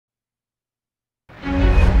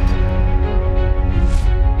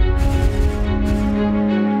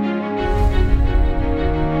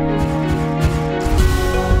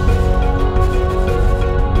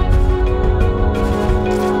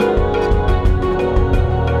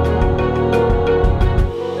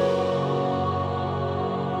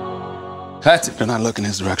Patsy, do not look in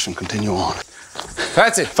his direction. Continue on.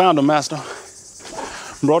 Patsy! Found her, Master.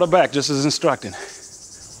 Brought her back just as instructed.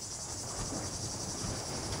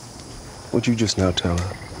 What'd you just now tell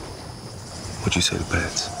her? What'd you say to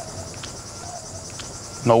Pats?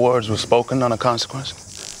 No words were spoken, none of consequence.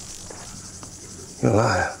 You're a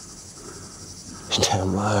liar. You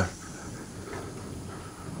damn liar.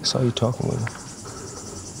 I saw you talking with her.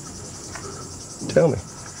 Tell me.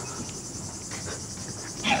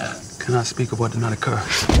 Can I speak of what did not occur?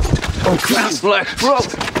 Oh, Master Black, bro!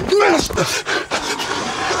 Master!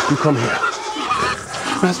 You come here.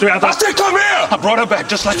 Master, I said come here! I brought her back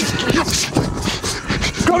just like you.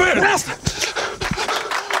 Come here! Master!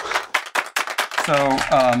 So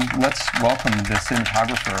let's welcome the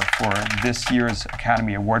cinematographer for this year's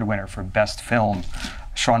Academy Award winner for Best Film,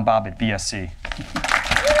 Sean Bobbitt, BSc.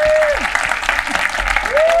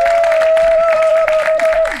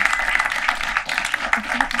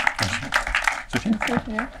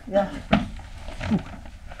 Yeah.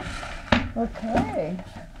 Okay.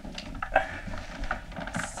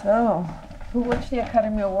 So, who watched the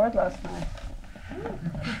Academy Award last night?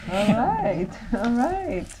 All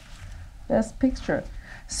right. Best Picture.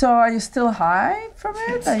 So, are you still high from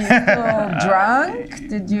it? Are you still drunk?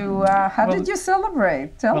 Did you? How did you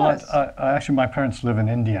celebrate? Tell us. I actually, my parents live in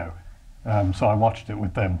India, so I watched it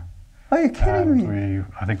with them. Are you kidding me?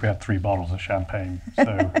 I think we had 3 bottles of champagne,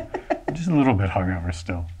 so just a little bit hungover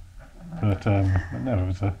still. But no, it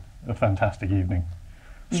was a fantastic evening.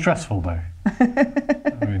 Stressful though.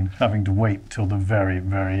 I mean, having to wait till the very,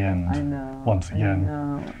 very end. I know. Once again.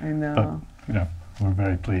 I know. But you know, we're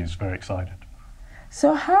very pleased, very excited.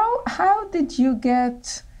 So how did you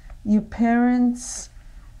get? Your parents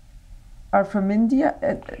are from India.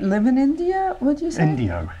 Live in India? What did you say?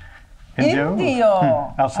 Indio.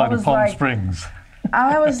 Outside of Palm Springs.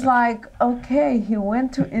 I was like, okay, he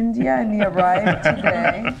went to India and he arrived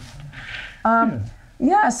today.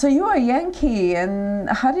 Yeah, so you are a Yankee, and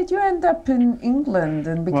how did you end up in England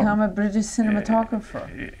and become a British cinematographer?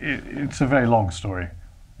 It's a very long story,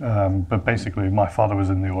 but basically my father was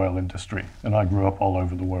in the oil industry, and I grew up all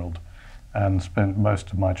over the world and spent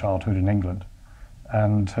most of my childhood in England.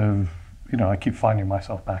 And, you know, I keep finding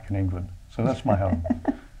myself back in England, so that's my home.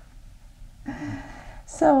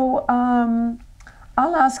 So,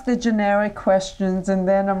 I'll ask the generic questions, and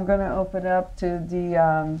then I'm going to open up to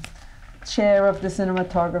the chair of the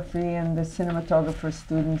cinematography and the cinematographer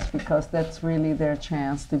students, because that's really their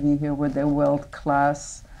chance to be here with a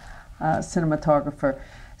world-class cinematographer.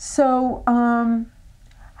 So,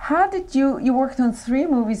 how did you worked on 3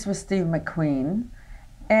 movies with Steve McQueen,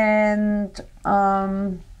 and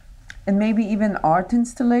maybe even art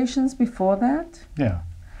installations before that? Yeah.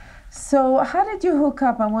 So how did you hook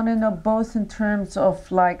up? I want to know both in terms of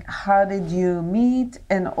like how did you meet,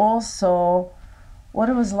 and also what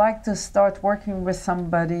it was like to start working with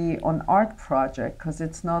somebody on art project, because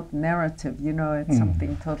it's not narrative, you know, it's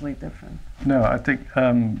something totally different. No, I think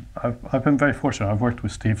I've been very fortunate. I've worked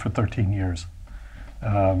with Steve for 13 years,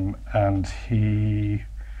 and it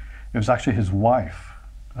was actually his wife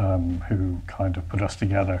who kind of put us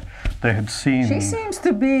together. They had seen... She seems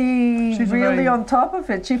to be really on top of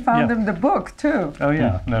it. She found him the book, too. Oh,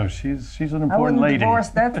 yeah. No, she's an important lady. I wouldn't divorce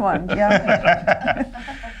that one, yeah.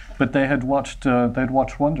 But they had watched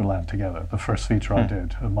Wonderland together, the first feature I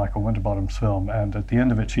did, Michael Winterbottom's film, and at the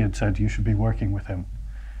end of it she had said, you should be working with him.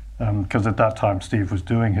 Because at that time Steve was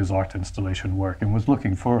doing his art installation work and was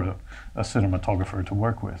looking for a cinematographer to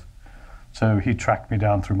work with. So he tracked me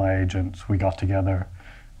down through my agents, we got together.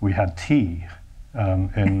 We had tea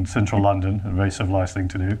in central London, a very civilized thing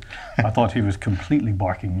to do. I thought he was completely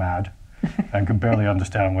barking mad and could barely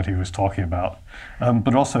understand what he was talking about,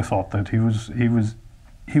 but also thought that he was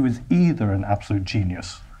either an absolute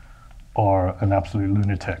genius or an absolute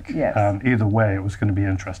lunatic. Yes. And either way, it was going to be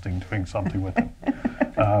interesting doing something with him.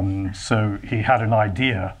 So he had an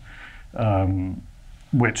idea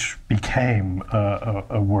which became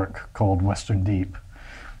a work called Western Deep,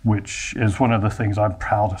 which is one of the things I'm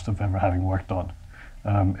proudest of ever having worked on.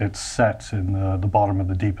 It's set in the bottom of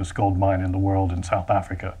the deepest gold mine in the world in South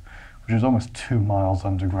Africa, which is almost 2 miles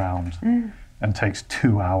underground and takes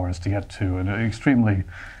 2 hours to get to, and an extremely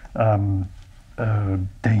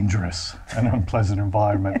dangerous and unpleasant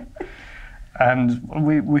environment. And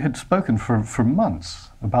we had spoken for months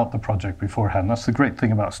about the project beforehand. That's the great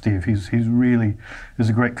thing about Steve. He's really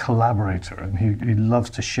a great collaborator, and he loves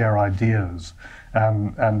to share ideas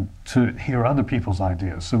and to hear other people's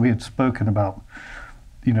ideas. So we had spoken about,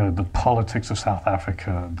 you know, the politics of South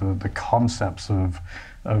Africa, the concepts of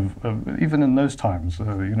even in those times,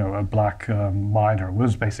 you know, a black miner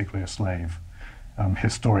was basically a slave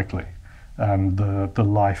historically. and the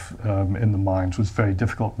life in the mines was very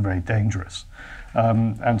difficult and very dangerous.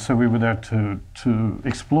 And so we were there to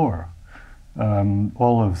explore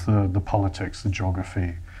all of the politics, the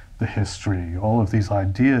geography, the history, all of these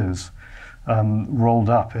ideas rolled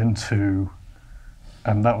up into,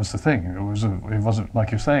 and that was the thing. It wasn't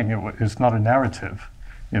like you're saying. It's not a narrative.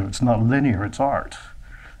 It's not linear. It's art.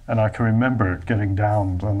 And I can remember getting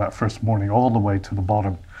down on that first morning all the way to the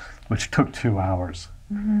bottom, which took 2 hours.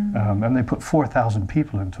 Mm-hmm. And they put 4,000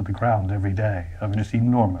 people into the ground every day. I mean, it's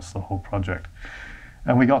enormous, the whole project.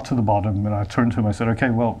 And we got to the bottom, and I turned to him. I said, "Okay,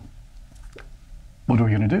 well, what are we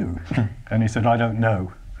going to do?" And he said, "I don't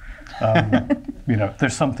know.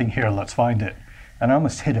 There's something here. Let's find it." And I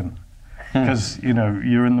almost hit him because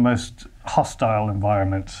you're in the most hostile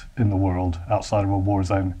environment in the world outside of a war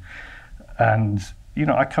zone, and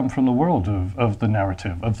I come from the world of the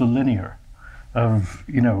narrative, of the linear, of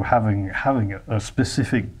having a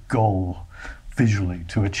specific goal visually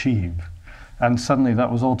to achieve, and suddenly that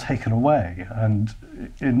was all taken away. And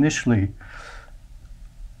initially,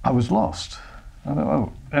 I was lost. I thought,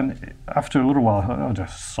 oh, and after a little while, I thought, oh,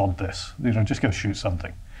 just sod this, just go shoot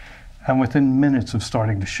something. And within minutes of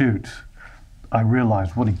starting to shoot, I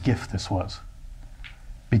realized what a gift this was,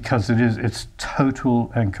 because it's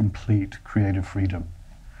total and complete creative freedom.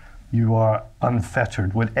 You are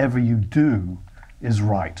unfettered. Whatever you do is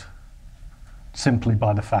right, simply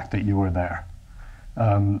by the fact that you were there.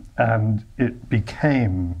 And it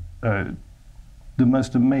became the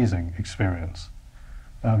most amazing experience,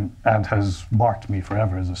 and has marked me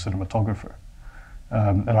forever as a cinematographer.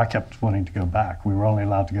 And I kept wanting to go back. We were only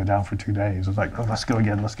allowed to go down for 2 days. I was like, oh, let's go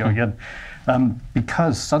again, let's go again.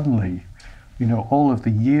 Because suddenly, all of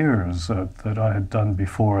the years that I had done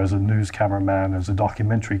before as a news cameraman, as a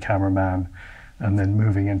documentary cameraman, and then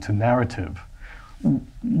moving into narrative,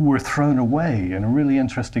 were thrown away in a really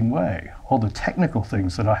interesting way. All the technical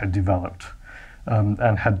things that I had developed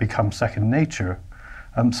and had become second nature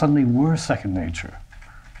suddenly were second nature.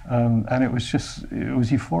 And it was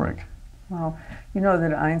euphoric. Well, you know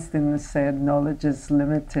that Einstein said knowledge is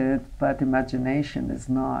limited, but imagination is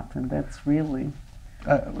not, and that's really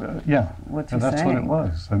yeah, what you're that's saying. what it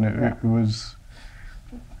was. And it was...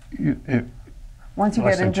 Once you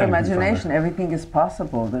get into imagination, everything is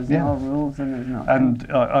possible. There's no rules and there's no...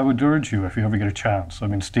 And I would urge you, if you ever get a chance, I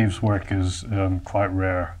mean, Steve's work is quite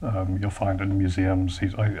rare. You'll find it in museums.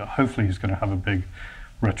 Hopefully he's going to have a big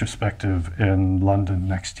retrospective in London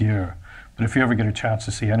next year. But if you ever get a chance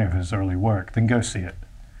to see any of his early work, then go see it.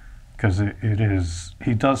 Because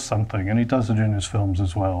he does something, and he does it in his films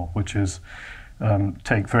as well, which is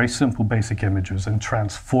take very simple basic images and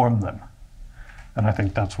transform them. And I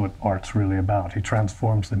think that's what art's really about. He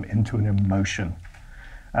transforms them into an emotion.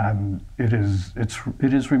 And it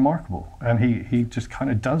is remarkable. And he just kind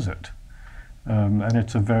of does it. And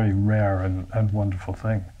it's a very rare and wonderful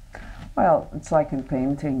thing. Well, it's like in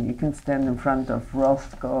painting. You can stand in front of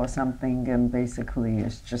Rothko or something, and basically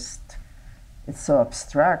it's so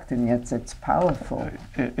abstract, and yet it's powerful.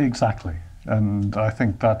 Exactly. And I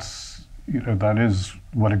think that is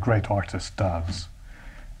what a great artist does,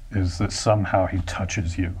 is that somehow he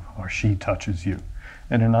touches you, or she touches you,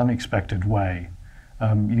 in an unexpected way,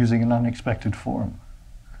 using an unexpected form.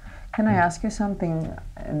 Can I ask you something?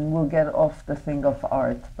 And we'll get off the thing of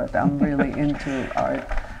art, but I'm really into art.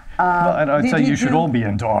 Well, and I'd say you should all be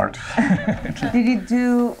into art. Did you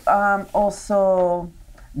do also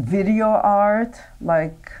video art,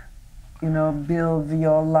 like, Bill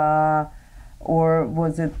Viola, or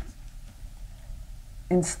was it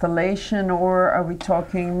installation, or are we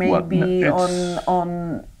talking maybe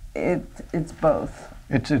it's both?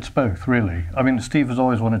 It's both, really. I mean, Steve has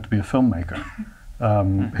always wanted to be a filmmaker.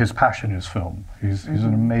 His passion is film. He's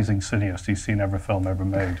an amazing cineast. He's seen every film ever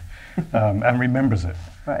made, and remembers it.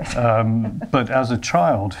 Right. But as a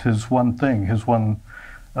child, his one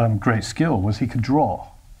great skill was he could draw.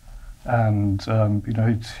 And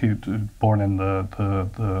he was born in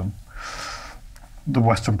the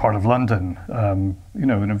western part of London,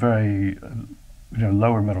 in a very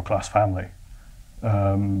lower middle class family.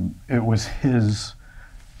 It was his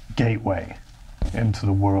gateway into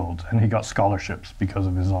the world, and he got scholarships because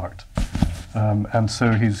of his art. And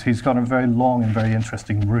so he's got a very long and very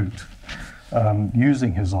interesting route,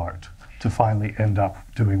 using his art to finally end up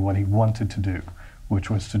doing what he wanted to do, which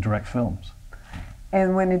was to direct films.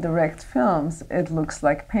 And when he directs films, it looks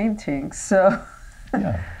like painting, so...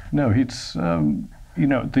 Yeah, no, it's,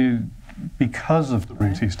 because of the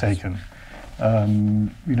route he's taken,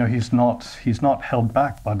 he's not held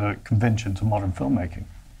back by the conventions of modern filmmaking.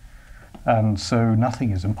 And so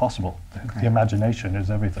nothing is impossible. The imagination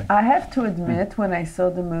is everything. I have to admit, when I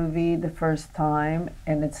saw the movie the first time,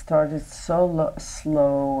 and it started so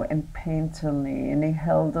slow and painterly, and he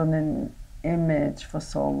held on an image for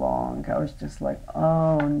so long, I was just like,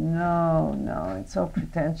 oh no, no, it's so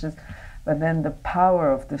pretentious. But then the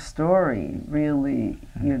power of the story really,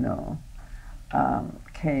 you know,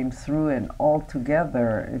 came through, and all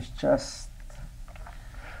together is just.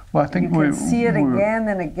 Well, I think you can see it again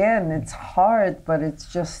and again. It's hard, but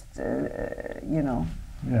it's just, you know.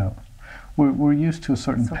 Yeah, we're used to a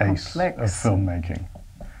certain pace complex of filmmaking,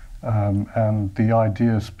 and the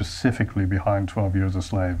idea specifically behind 12 Years a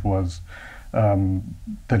Slave was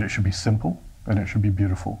that it should be simple and it should be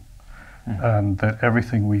beautiful, and that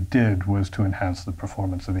everything we did was to enhance the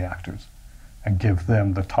performance of the actors and give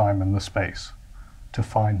them the time and the space to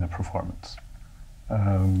find the performance,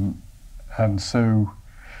 and so.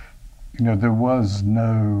 You know, there was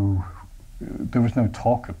no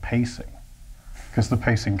talk of pacing, because the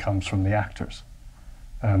pacing comes from the actors,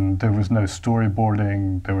 and there was no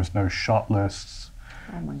storyboarding, there was no shot lists,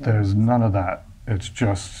 there's none of that. It's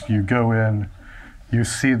just you go in, you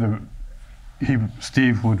see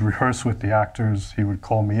Steve would rehearse with the actors, he would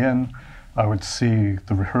call me in, I would see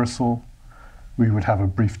the rehearsal, we would have a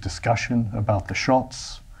brief discussion about the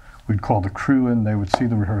shots, we'd call the crew in, they would see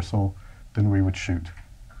the rehearsal, then we would shoot.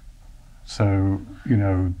 So, you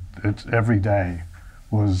know, every day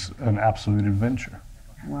was an absolute adventure.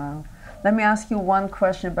 Wow. Let me ask you one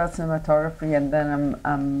question about cinematography, and then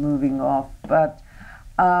I'm moving off. But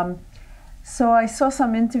so I saw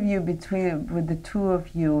some interview with the two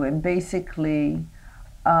of you, and basically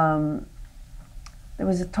there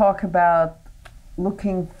was a talk about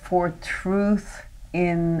looking for truth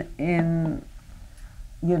in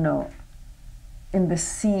you know, in the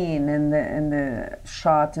scene, in the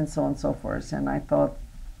shot, and so on and so forth. And I thought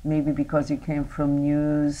maybe because you came from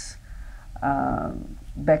news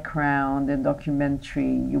background and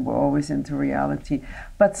documentary, you were always into reality.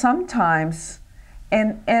 But sometimes,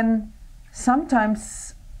 and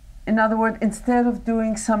sometimes, in other words, instead of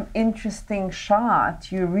doing some interesting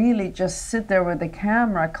shot, you really just sit there with the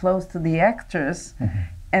camera close to the actors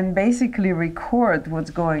and basically record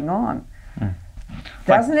what's going on.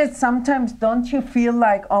 Doesn't it sometimes, don't you feel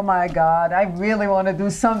like, oh my God, I really want to do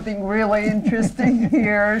something really interesting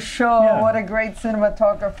here, show what a great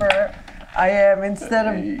cinematographer I am, instead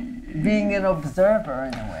of being an observer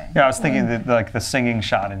in a way? Yeah, I was thinking that like the singing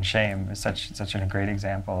shot in Shame is such a great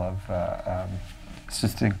example of it's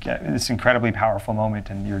just this incredibly powerful moment,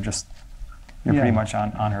 and you're pretty much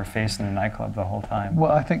on her face in the nightclub the whole time.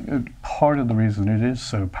 Well, I think part of the reason it is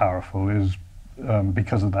so powerful is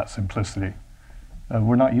because of that simplicity.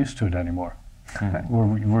 We're not used to it anymore.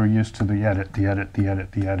 We're used to the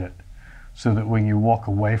edit, so that when you walk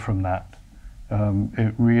away from that,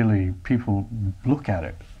 it really, people look at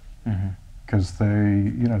it because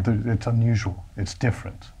it's unusual, it's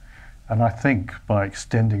different, and I think by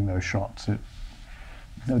extending those shots, it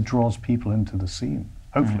draws people into the scene,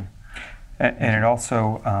 hopefully. And it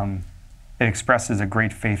also it expresses a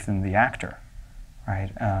great faith in the actor,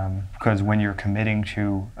 right? Because when you're committing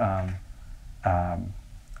to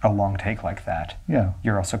a long take like that,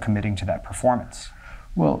 you're also committing to that performance.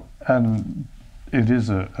 Well, and it is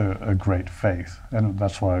a great faith, and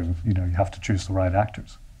that's why you have to choose the right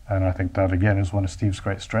actors. And I think that again is one of Steve's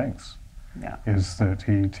great strengths, is that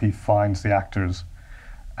he finds the actors,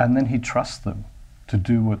 and then he trusts them to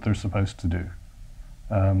do what they're supposed to do,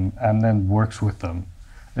 and then works with them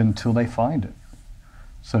until they find it.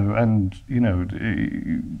 So, and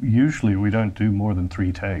usually we don't do more than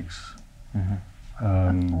 3 takes.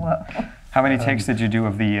 How many takes did you do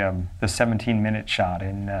of the 17-minute shot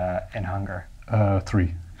in Hunger?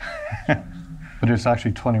 3. But it's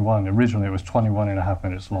actually 21. Originally it was 21.5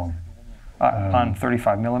 minutes long. On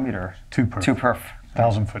 35 millimeter? 2-perf. 2-perf.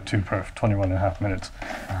 1,000-foot 2-perf, 21.5 minutes.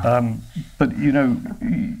 But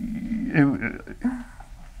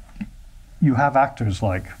you have actors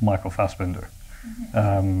like Michael Fassbender.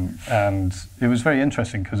 And it was very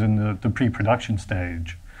interesting because in the pre-production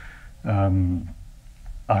stage,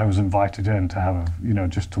 I was invited in to have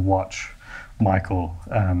just to watch Michael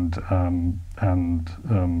and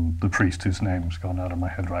the priest whose name's gone out of my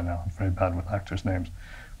head right now. I'm very bad with actors' names,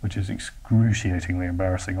 which is excruciatingly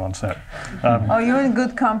embarrassing on set. Oh, you're in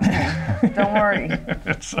good company. Don't worry.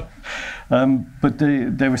 But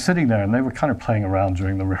they were sitting there and they were kind of playing around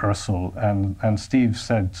during the rehearsal, and Steve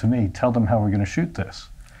said to me, "Tell them how we're going to shoot this."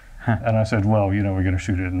 And I said, "Well, we're going to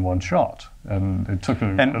shoot it in one shot." And it took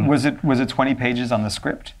was it 20 pages on the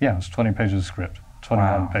script? Yeah, it was 20 pages of script,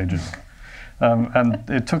 21 pages. And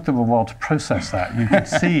it took them a while to process that. You could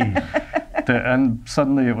see And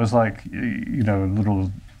suddenly it was like, you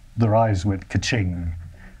know, their eyes went ka-ching.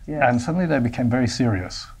 Yes. And suddenly they became very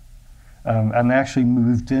serious. And they actually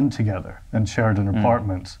moved in together and shared an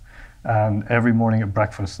apartment. And every morning at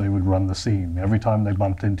breakfast, they would run the scene. Every time they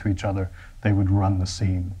bumped into each other, they would run the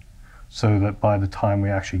scene. So that by the time we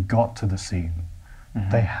actually got to the scene,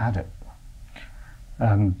 they had it.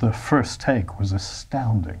 And the first take was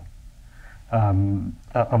astounding.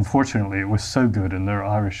 Unfortunately, it was so good, and their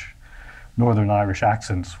Northern Irish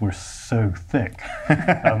accents were so thick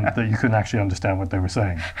that you couldn't actually understand what they were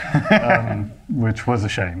saying, which was a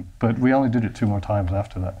shame. But we only did it 2 more times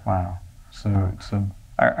after that. Wow. So it's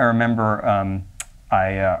I remember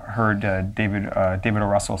I heard David O.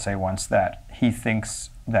 Russell say once that he thinks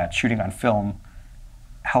that shooting on film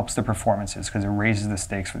helps the performances because it raises the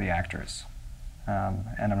stakes for the actors.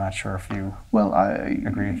 And I'm not sure if you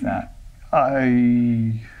agree with that.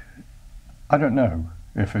 I don't know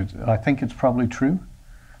if it. I think it's probably true.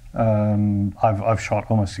 I've shot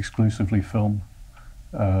almost exclusively film,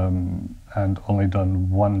 and only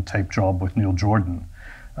done 1 tape job with Neil Jordan.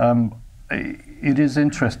 It is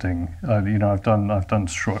interesting. You know, I've done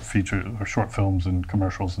short films and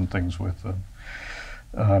commercials and things with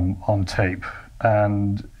on tape,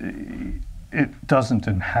 and it doesn't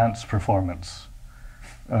enhance performance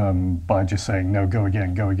by just saying, no, go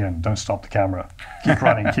again, don't stop the camera, keep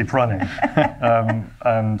running, keep running.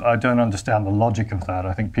 And I don't understand the logic of that.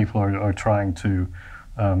 I think people are trying to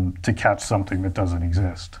catch something that doesn't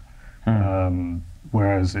exist,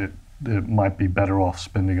 whereas it might be better off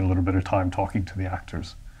spending a little bit of time talking to the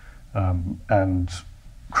actors and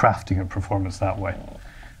crafting a performance that way.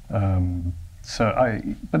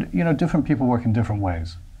 But you know, different people work in different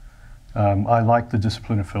ways. I like the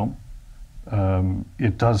discipline of film.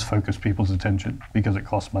 It does focus people's attention because it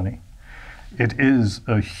costs money. It is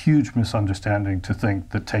a huge misunderstanding to think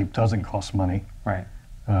that tape doesn't cost money, Right.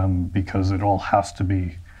 Because it all has to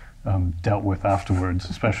be dealt with afterwards,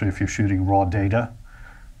 especially if you're shooting raw data.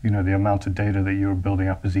 You know, the amount of data that you're building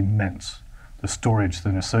up is immense. The storage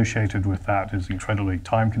then associated with that is incredibly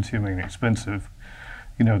time-consuming and expensive.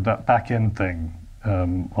 You know, that back-end thing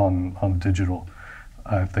on digital,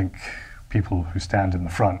 I think people who stand in the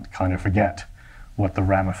front kind of forget what the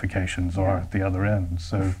ramifications are at the other end.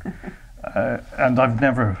 So, and I've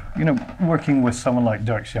never, you know, working with someone like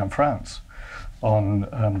Derek Cianfrance on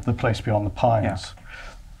The Place Beyond the Pines,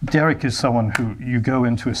 Derek is someone who you go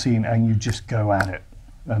into a scene and you just go at it.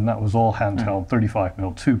 And that was all handheld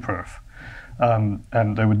 35mm 2-perf.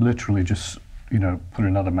 And they would literally just, you know, put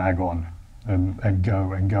another mag on and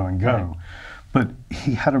go and go and go. Right. But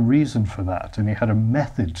he had a reason for that, and he had a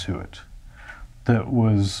method to it that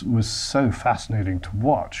was so fascinating to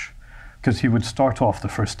watch, because he would start off, the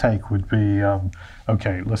first take would be,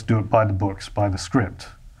 okay, let's do it by the books, by the script.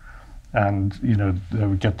 And, you know, they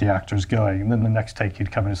would get the actors going. And then the next take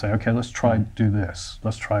he'd come in and say, okay, let's try and do this,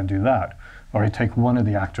 let's try and do that. Or he'd take one of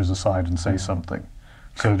the actors aside and say something,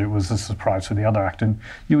 so that it was a surprise for the other actor. And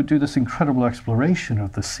you would do this incredible exploration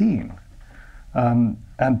of the scene.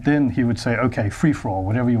 And then he would say, okay, free for all,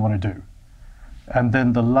 whatever you want to do. And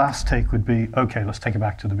then the last take would be, okay, let's take it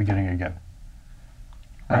back to the beginning again.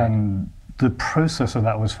 Right. And the process of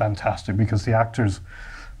that was fantastic, because the actors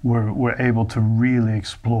were able to really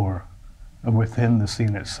explore within the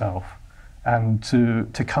scene itself, and to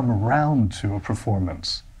come around to a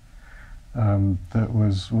performance that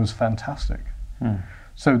was fantastic.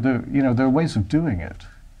 So there are ways of doing it.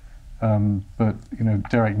 But you know,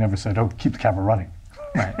 Derek never said, "Oh, keep the camera running."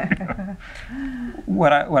 Right.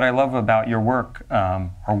 What I love about your work,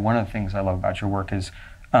 or one of the things I love about your work, is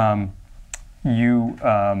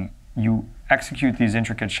you execute these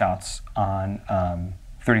intricate shots on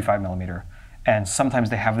 35mm, and sometimes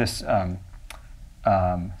they have this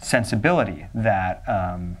sensibility that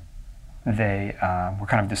they were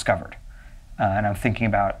kind of discovered. And I'm thinking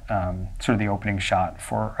about sort of the opening shot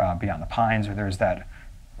for Beyond the Pines, or there's that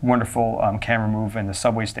wonderful camera move in the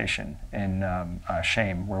subway station in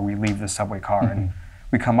Shame, where we leave the subway car and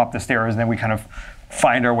we come up the stairs, and then we kind of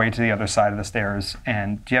find our way to the other side of the stairs.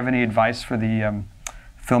 And do you have any advice for the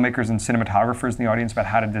filmmakers and cinematographers in the audience about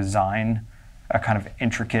how to design a kind of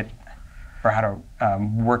intricate, or how to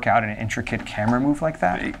work out an intricate camera move like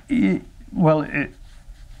that? Well,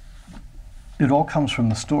 it all comes from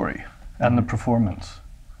the story and the performance.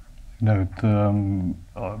 You know,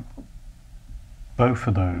 both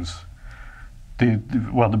of those.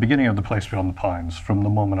 The beginning of The Place Beyond the Pines, from the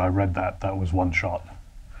moment I read that was one shot.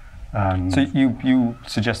 And so you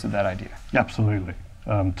suggested that idea? Absolutely,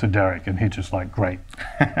 to Derek, and he just like, great,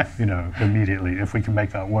 you know, immediately, if we can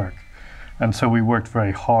make that work. And so we worked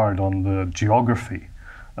very hard on the geography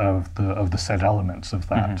of the set elements of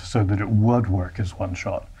that, so that it would work as one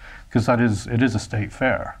shot, because it is a state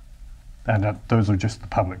fair, and those are just the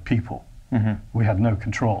public people. We had no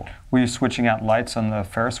control. Were you switching out lights on the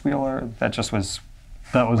Ferris wheel, or that just was?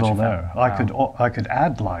 That was all there. Wow. I could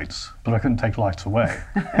add lights, but I couldn't take lights away.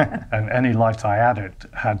 And any lights I added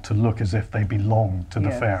had to look as if they belonged to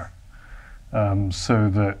the fair. So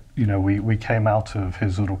that, you know, we came out of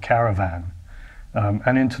his little caravan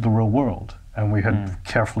and into the real world. And we had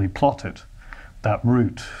carefully plotted that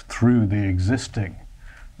route through the existing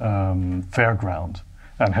fairground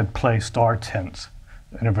and had placed our tent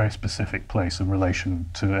in a very specific place in relation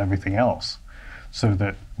to everything else, so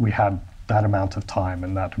that we had that amount of time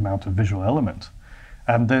and that amount of visual element,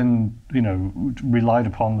 and then, you know, relied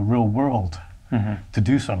upon the real world to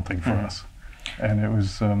do something for us. And it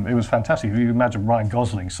was fantastic. You imagine Ryan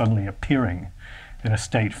Gosling suddenly appearing in a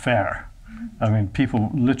state fair. I mean,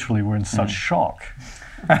 people literally were in such shock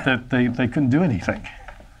that they couldn't do anything.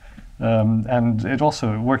 And it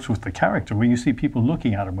also works with the character. When you see people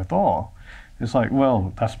looking at him with awe, it's like,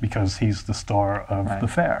 well, that's because he's the star of the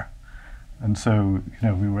fair. And so, you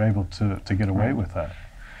know, we were able to get away with that.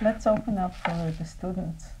 Let's open up for the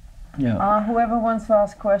students. Yeah. Whoever wants to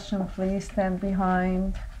ask a question, please stand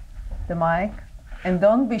behind the mic. And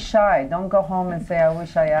don't be shy. Don't go home and say, I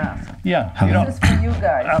wish I asked. Yeah. You know, this is for you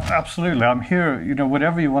guys. Absolutely. I'm here, you know,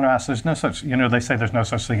 whatever you want to ask. There's no such, you know, they say there's no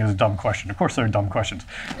such thing as a dumb question. Of course there are dumb questions.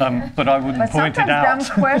 But I wouldn't point it out. But sometimes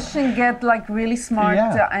dumb questions get like really smart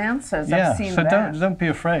answers. I've seen so that. don't be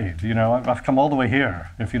afraid. You know, I've come all the way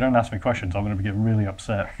here. If you don't ask me questions, I'm going to get really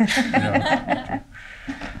upset. You know?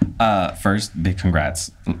 First, big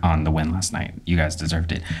congrats on the win last night. You guys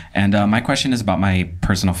deserved it. And my question is about my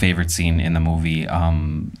personal favorite scene in the movie,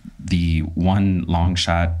 the one long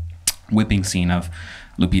shot whipping scene of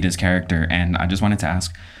Lupita's character. And I just wanted to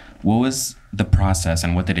ask, what was the process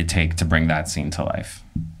and what did it take to bring that scene to life?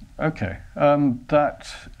 Okay,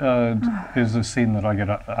 that is a scene that I get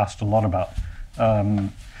asked a lot about.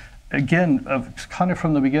 Again, kind of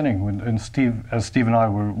from the beginning, as Steve and I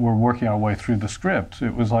were working our way through the script,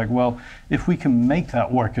 it was like, well, if we can make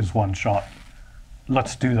that work as one shot,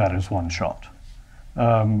 let's do that as one shot.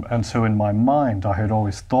 And so in my mind, I had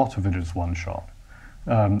always thought of it as one shot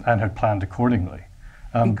and had planned accordingly.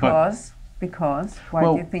 Because? Why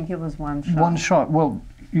do you think it was one shot? One shot, well,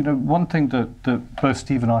 you know, one thing that both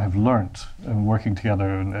Steve and I have learnt in working together,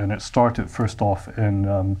 and it started first off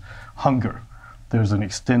in Hunger. There's an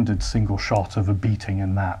extended single shot of a beating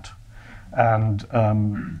in that. And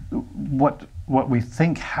what we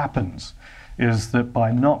think happens is that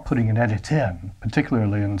by not putting an edit in,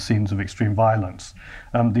 particularly in scenes of extreme violence,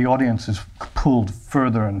 the audience is pulled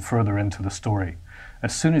further and further into the story.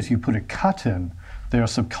 As soon as you put a cut in, they are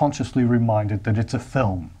subconsciously reminded that it's a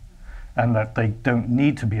film and that they don't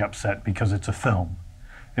need to be upset because it's a film.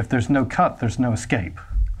 If there's no cut, there's no escape.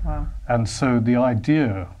 Wow. And so the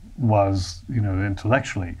idea was, you know,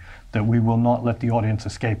 intellectually, that we will not let the audience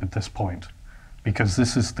escape at this point, because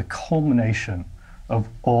this is the culmination of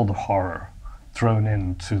all the horror thrown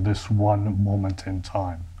into this one moment in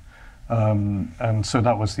time. And so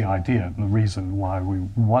that was the idea and the reason why we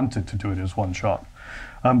wanted to do it as one shot.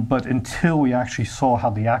 But until we actually saw how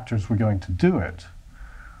the actors were going to do it,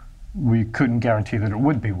 we couldn't guarantee that it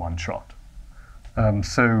would be one shot.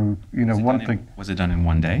 So, you know, one thing... Was it done in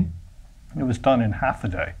one day? It was done in half a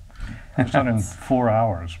day. It was done in 4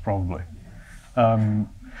 hours, probably. And,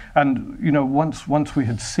 you know, once we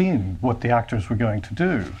had seen what the actors were going to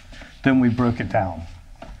do, then we broke it down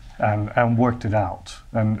and worked it out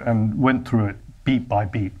and went through it beat by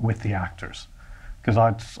beat with the actors, because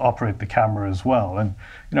I'd operate the camera as well. And,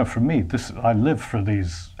 you know, for me, I live for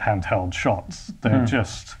these handheld shots. They're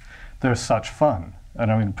they're such fun.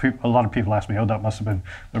 And I mean, a lot of people ask me, oh, that must have been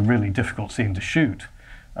a really difficult scene to shoot.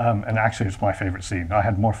 And actually, it's my favorite scene. I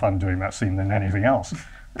had more fun doing that scene than anything else,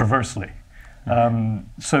 perversely.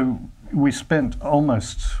 So we spent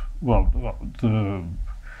almost,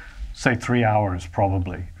 say 3 hours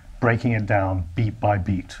probably, breaking it down beat by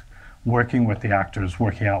beat, working with the actors,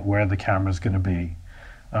 working out where the camera's going to be.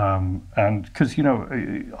 And because, you know,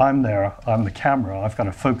 I'm there, I'm the camera, I've got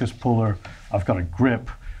a focus puller, I've got a grip,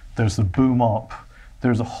 there's the boom op,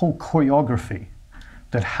 there's a whole choreography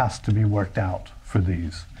that has to be worked out for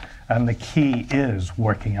these. And the key is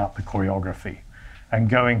working out the choreography and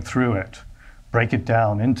going through it, break it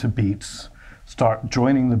down into beats, start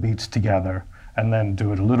joining the beats together, and then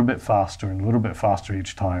do it a little bit faster and a little bit faster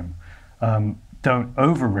each time. Don't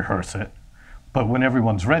over-rehearse it, but when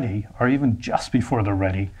everyone's ready, or even just before they're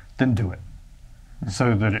ready, then do it.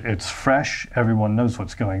 So that it's fresh, everyone knows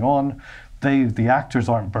what's going on, the actors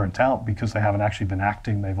aren't burnt out because they haven't actually been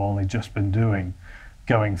acting. They've only just been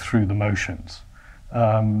going through the motions.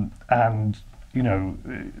 And you know,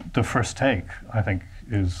 the first take, I think,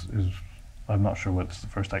 is I'm not sure what's the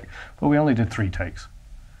first take, but we only did 3 takes.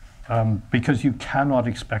 Because you cannot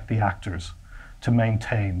expect the actors to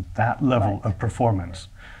maintain that level of performance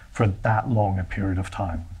for that long a period of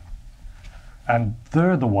time. And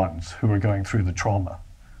they're the ones who are going through the trauma.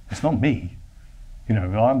 It's not me. You know,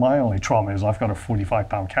 my only trauma is I've got a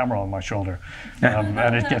 45-pound camera on my shoulder,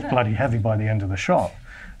 and it gets bloody heavy by the end of the shot.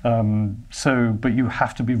 But you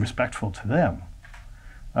have to be respectful to them.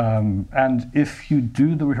 And if you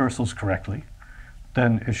do the rehearsals correctly,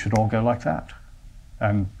 then it should all go like that.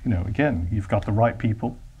 And, you know, again, you've got the right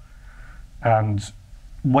people. And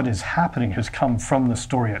what is happening has come from the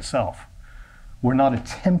story itself. We're not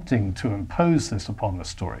attempting to impose this upon the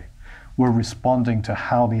story. We're responding to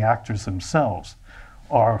how the actors themselves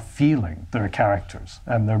are feeling their characters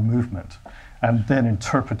and their movement, and then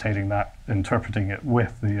interpreting it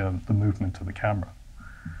with the movement of the camera.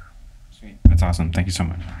 Sweet. That's awesome. Thank you so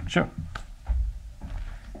much. Sure.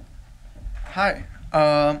 Hi.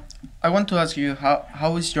 I want to ask you,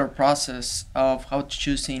 how is your process of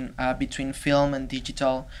choosing between film and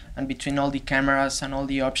digital, and between all the cameras and all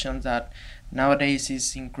the options that nowadays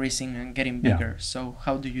is increasing and getting bigger? Yeah. So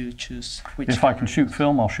how do you choose which If I can shoot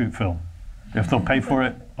film, I'll shoot film. If they'll pay for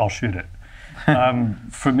it, I'll shoot it.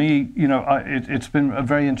 For me, you know, it's been a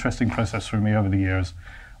very interesting process for me over the years.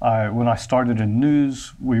 When I started in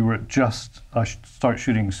news, I started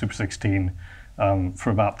shooting Super 16 for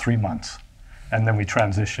about 3 months. And then we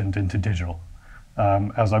transitioned into digital.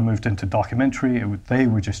 As I moved into documentary, they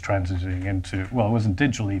were just transitioning into, well, it wasn't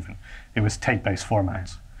digital even, it was tape-based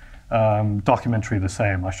formats. Documentary the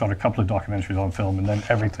same. I shot a couple of documentaries on film, and then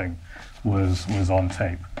everything was on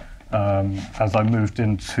tape. As I moved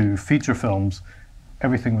into feature films,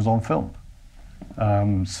 everything was on film.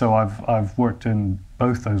 So I've worked in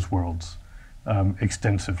both those worlds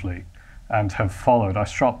extensively, and have followed. I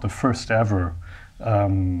shot the first ever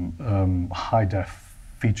high-def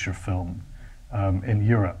feature film in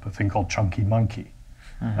Europe, a thing called Chunky Monkey,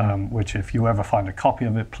 which if you ever find a copy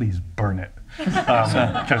of it, please burn it,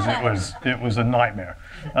 because it was a nightmare.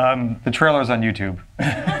 The trailer's on YouTube.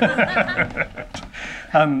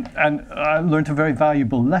 And I learned a very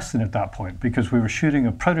valuable lesson at that point, because we were shooting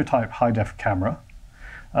a prototype high-def camera,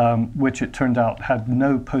 which it turned out had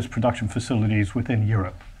no post-production facilities within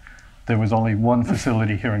Europe. There was only one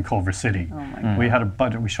facility here in Culver City. Oh my God. We had a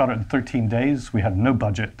budget. We shot it in 13 days. We had no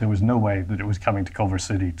budget. There was no way that it was coming to Culver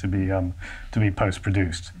City to be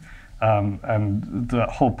post-produced. And the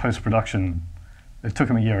whole post-production, it took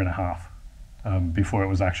them 1.5 years before it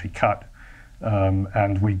was actually cut.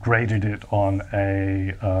 And we graded it on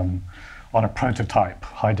a prototype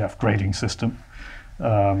high-def grading system,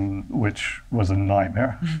 which was a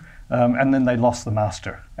nightmare. And then they lost the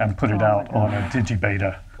master and put it out on a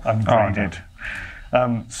digibeta. Ungraded.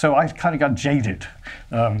 So I kind of got jaded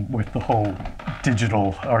with the whole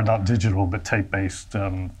digital, or not digital, but tape-based.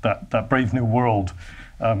 That Brave New World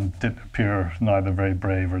didn't appear neither very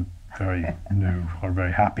brave or very new or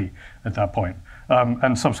very happy at that point.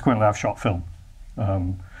 And subsequently, I've shot film for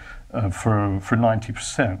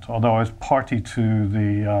 90%. Although I was party to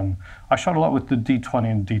the, I shot a lot with the D20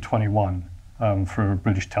 and D21 for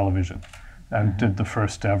British television. And did the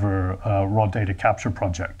first ever raw data capture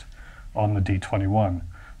project on the D21.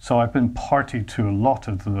 So I've been party to a lot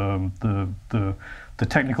of the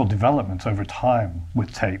technical developments over time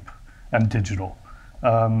with tape and digital,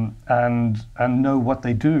 and know what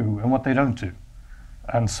they do and what they don't do,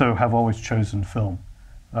 and so have always chosen film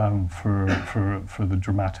for the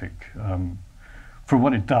dramatic, for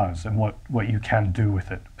what it does and what you can do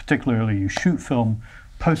with it. Particularly, you shoot film,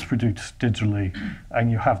 post-produced digitally,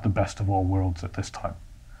 and you have the best of all worlds at this time.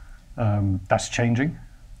 That's changing,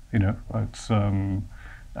 you know. It's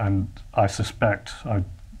and I suspect I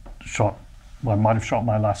might have shot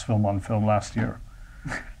my last film on film last year,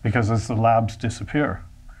 because as the labs disappear,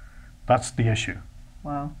 that's the issue.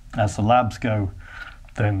 Wow. As the labs go,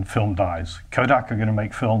 then film dies. Kodak are going to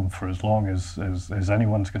make film for as long as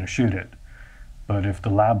anyone's going to shoot it, but if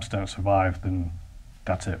the labs don't survive, then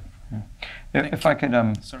that's it. If I could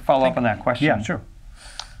follow up on that question. Yeah, sure.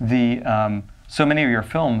 So many of your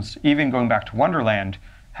films, even going back to Wonderland,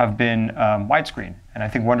 have been widescreen. And I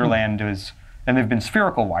think Wonderland is, and they've been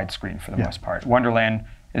spherical widescreen for the most part. Wonderland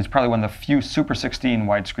is probably one of the few Super 16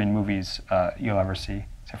 widescreen movies you'll ever see,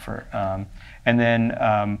 except for, and then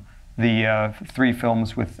the 3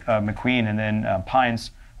 films with McQueen and then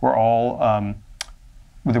Pines were all,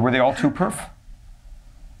 were they all 2 perf?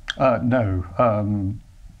 No.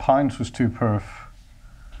 Pines was 2 perf,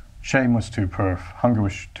 Shame was 2 perf, Hunger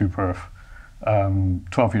was 2 perf,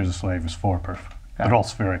 12 Years a Slave is 4 perf, but all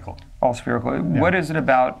spherical. All spherical. Yeah. What is it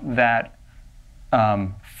about that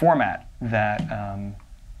format that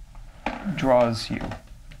draws you?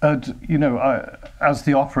 You know, as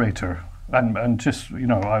the operator, and just, you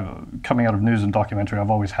know, coming out of news and documentary, I've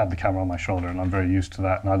always had the camera on my shoulder, and I'm very used to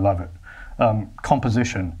that, and I love it.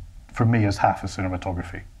 Composition, for me, is half of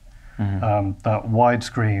cinematography. Mm-hmm. That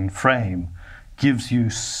widescreen frame gives you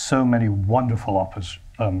so many wonderful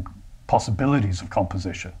possibilities of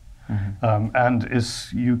composition. Mm-hmm. And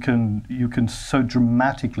you can so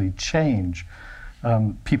dramatically change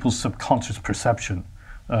people's subconscious perception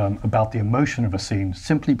about the emotion of a scene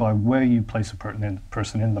simply by where you place a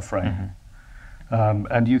person in the frame. Mm-hmm.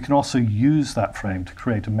 And you can also use that frame to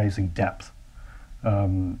create amazing depth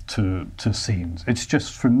to scenes. It's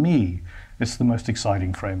just, for me, it's the most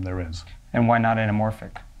exciting frame there is. And why not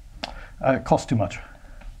anamorphic? It costs too much.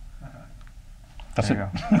 That's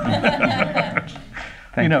there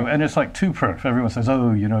it. You know, and it's like 2 perf. Everyone says,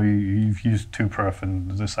 oh, you know, you've used 2 perf and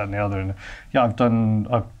this, that, and the other. And yeah,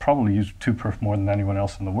 I've probably used 2 perf more than anyone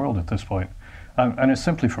else in the world at this point. And it's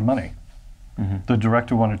simply for money. Mm-hmm. The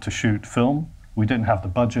director wanted to shoot film. We didn't have the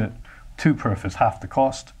budget. 2 perf is half the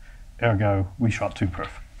cost. Ergo, we shot 2 perf.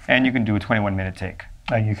 And you can do a 21-minute take.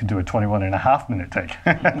 And you can do a 21.5-minute take.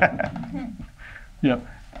 Yep.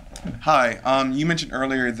 Hi. You mentioned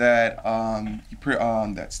earlier that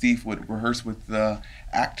that Steve would rehearse with the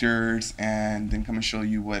actors and then come and show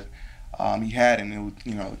you what he had, and it would,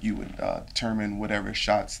 you know, you would determine whatever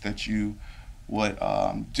shots that you would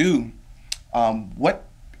do. What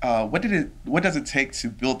does it take to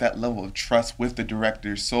build that level of trust with the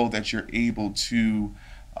director so that you're able to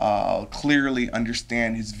clearly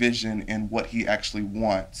understand his vision and what he actually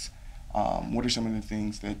wants? What are some of the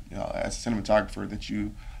things that, as a cinematographer, that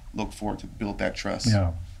you look for to build that trust?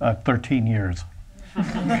 Yeah, 13 years.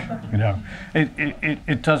 You know,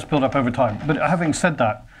 it does build up over time. But having said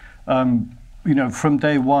that, you know, from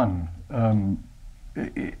day one,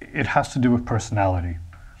 it has to do with personality.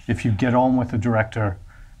 If you get on with the director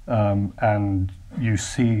and you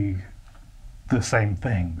see the same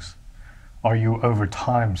things, or you over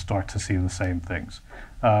time start to see the same things.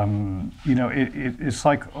 You know, it's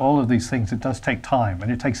like all of these things, it does take time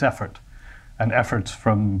and it takes effort. And efforts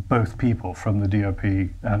from both people, from the DOP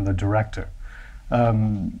and the director.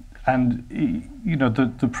 And you know,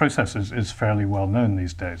 the process is fairly well known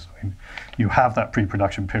these days. I mean, you have that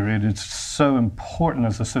pre-production period. It's so important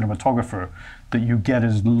as a cinematographer that you get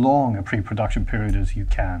as long a pre-production period as you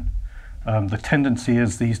can. The tendency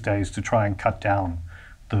is these days to try and cut down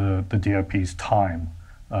the DOP's time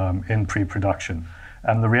in pre-production.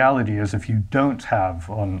 And the reality is, if you don't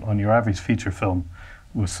have, on your average feature film,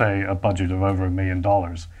 with, say, a budget of over $1 million,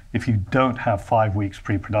 if you don't have 5 weeks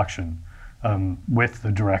pre-production with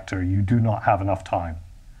the director, you do not have enough time.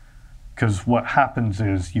 Because what happens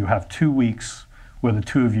is you have 2 weeks where the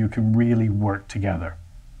two of you can really work together.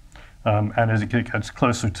 And as it gets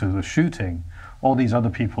closer to the shooting, all these other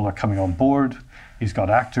people are coming on board. He's got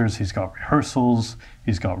actors, he's got rehearsals,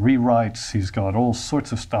 he's got rewrites, he's got all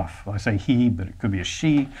sorts of stuff. I say he, but it could be a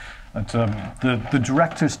she. But the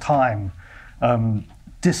director's time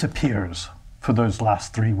disappears for those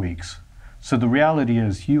last 3 weeks. So the reality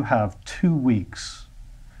is you have 2 weeks.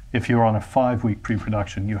 If you're on a 5-week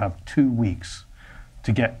pre-production, you have 2 weeks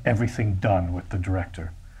to get everything done with the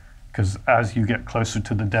director. Because as you get closer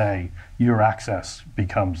to the day, your access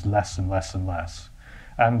becomes less and less and less.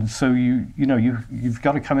 And so you've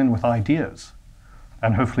got to come in with ideas.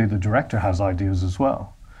 And hopefully the director has ideas as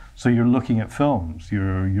well. So you're looking at films,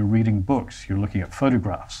 you're reading books, you're looking at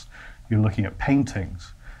photographs, you're looking at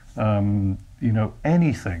paintings, you know,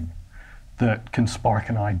 anything that can spark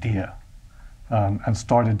an idea and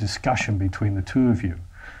start a discussion between the two of you.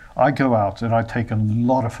 I go out and I take a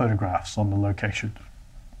lot of photographs on the location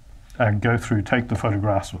and go through, take the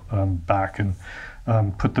photographs back and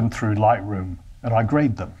put them through Lightroom, and I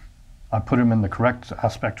grade them. I put them in the correct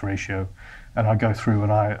aspect ratio, and I go through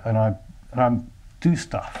and I do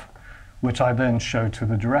stuff, which I then show to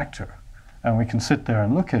the director. And we can sit there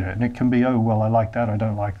and look at it, and it can be, oh, well, I like that, I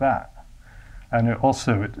don't like that. And it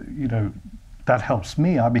also, you know, that helps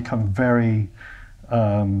me. I become very,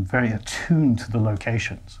 very attuned to the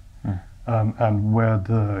locations and where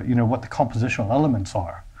the, you know, what the compositional elements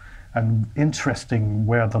are, and interesting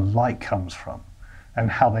where the light comes from and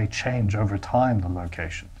how they change over time, the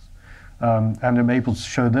locations. And I'm able to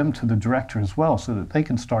show them to the director as well so that they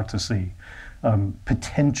can start to see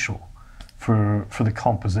potential for the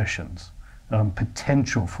compositions.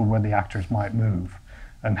 Potential for where the actors might move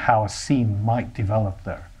and how a scene might develop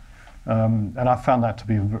there. And I found that to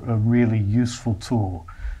be a really useful tool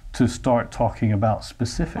to start talking about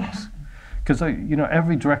specifics. Because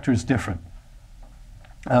every director is different.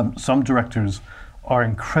 Some directors are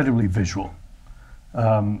incredibly visual.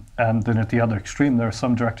 And then at the other extreme, there are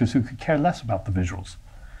some directors who could care less about the visuals.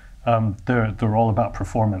 They're all about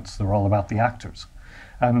performance. They're all about the actors.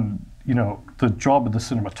 And the job of the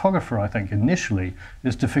cinematographer, I think, initially,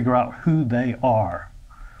 is to figure out who they are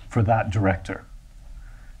for that director.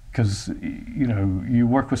 Because you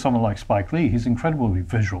work with someone like Spike Lee, he's incredibly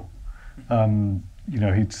visual.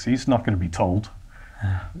 He's not going to be told,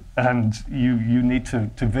 and you need to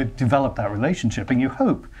develop that relationship, and you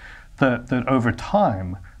hope that over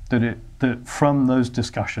time that from those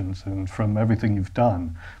discussions and from everything you've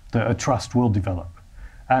done, that a trust will develop.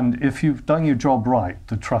 And if you've done your job right,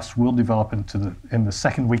 the trust will develop in the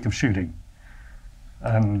second week of shooting.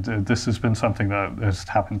 And this has been something that has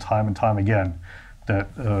happened time and time again, that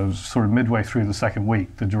sort of midway through the second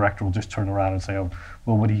week, the director will just turn around and say, "Oh,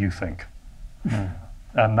 well, what do you think?"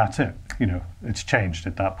 And that's it. It's changed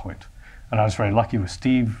at that point. And I was very lucky with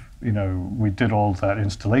Steve. We did all that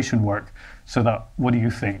installation work, so that "what do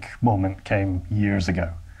you think" moment came years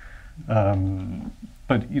ago.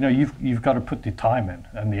 But you've got to put the time in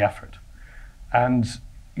and the effort, and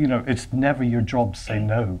it's never your job to say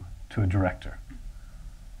no to a director.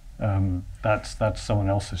 That's someone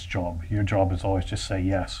else's job. Your job is always just say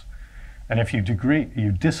yes. And if you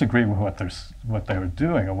disagree with what they're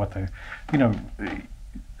doing, or what they,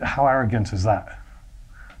 how arrogant is that?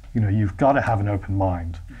 You've got to have an open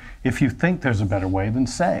mind. If you think there's a better way, then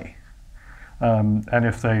say. And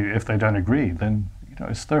if they don't agree, then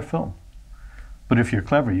it's their film. But if you're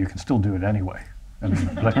clever, you can still do it anyway, and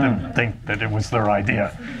let them think that it was their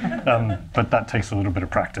idea. But that takes a little bit of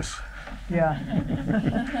practice.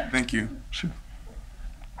 Yeah. Thank you. Sure.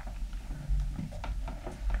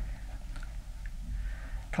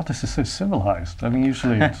 God, this is so civilized. I mean,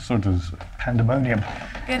 usually it's sort of pandemonium.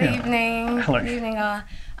 Good evening. Hello. Good evening, all.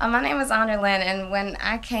 My name is Honor Lynn, and when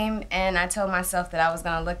I came in, I told myself that I was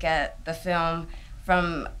going to look at the film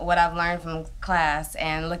from what I've learned from class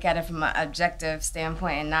and look at it from an objective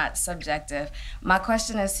standpoint and not subjective. My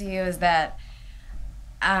question is to you is that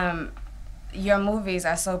your movies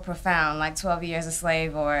are so profound, like 12 Years a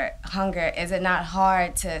Slave or Hunger. Is it not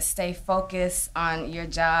hard to stay focused on your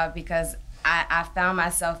job? Because I found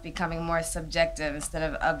myself becoming more subjective instead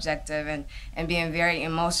of objective, and being very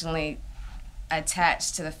emotionally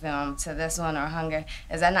attached to the film, to this one or Hunger.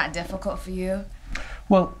 Is that not difficult for you?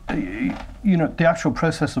 Well, the actual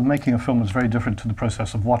process of making a film is very different to the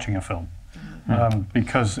process of watching a film,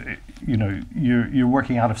 because you're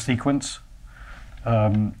working out of sequence,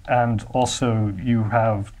 and also you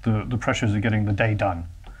have the pressures of getting the day done.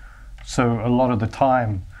 So a lot of the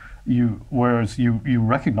time, whereas you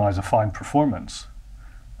recognize a fine performance,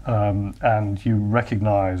 and you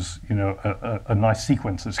recognize a nice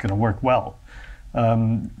sequence that's going to work well,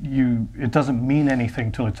 it doesn't mean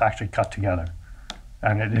anything till it's actually cut together,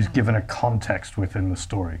 and it is given a context within the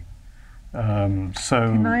story. Can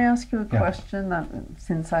I ask you a question?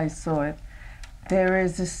 Since I saw it, there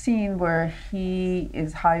is a scene where he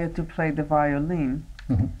is hired to play the violin,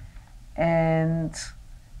 and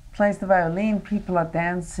plays the violin, people are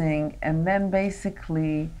dancing, and then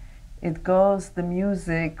basically the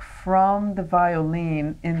music from the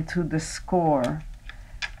violin into the score,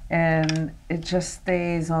 and it just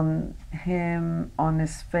stays on him, on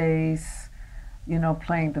his face,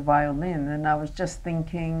 playing the violin. And I was just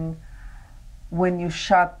thinking, when you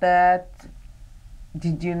shot that,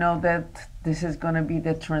 did you know that this is going to be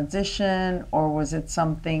the transition, or was it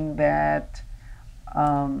something that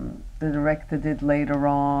the director did later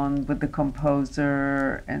on with the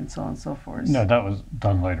composer and so on and so forth? No, that was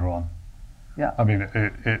done later on. Yeah. I mean,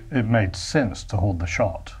 it made sense to hold the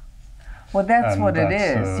shot. Well, that's what it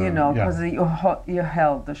is, because you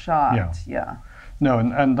held the shot. Yeah. No,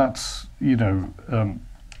 and that's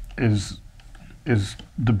is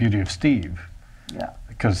the beauty of Steve. Yeah.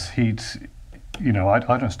 Because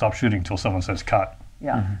I don't stop shooting till someone says cut.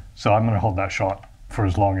 Yeah. So I'm going to hold that shot for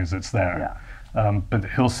as long as it's there. Yeah. But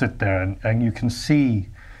he'll sit there, and you can see,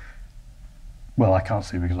 well, I can't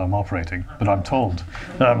see because I'm operating, but I'm told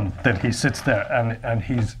that he sits there, and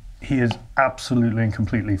he is absolutely and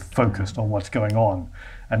completely focused on what's going on,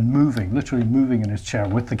 and literally moving in his chair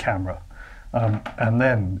with the camera. And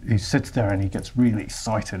then he sits there and he gets really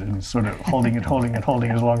excited and sort of holding it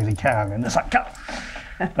as long as he can, and it's like, cut!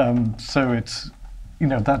 So it's,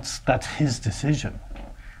 that's his decision.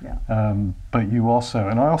 Yeah. But you also,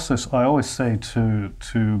 and I always say to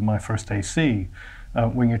my first AC,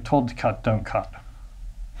 when you're told to cut, don't cut.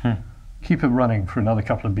 keep it running for another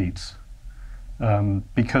couple of beats.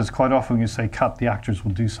 Because quite often when you say cut, the actors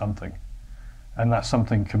will do something. And that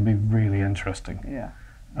something can be really interesting. Yeah.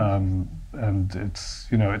 And it's,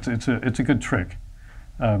 you know, it's a good trick.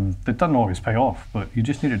 It doesn't always pay off, but you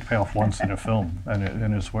just need it to pay off once in a film,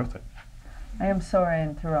 and it's worth it. I am sorry I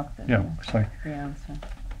interrupted Yeah, you. sorry. The answer.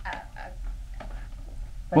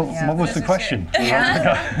 Well, what was the question?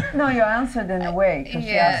 No, you answered in a way, because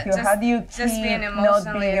she asked you, how do you keep not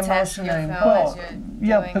being emotionally involved?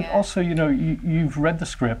 Yeah, but also, you know, you've read the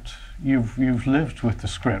script, you've lived with the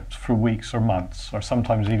script for weeks or months, or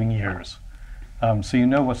sometimes even years. So you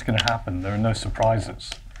know what's going to happen. There are no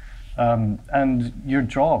surprises. And your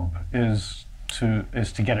job is to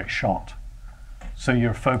get it shot. So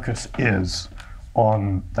your focus is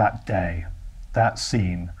on that day, that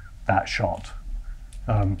scene, that shot.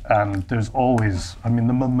 And there's always, I mean,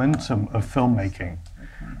 the momentum of filmmaking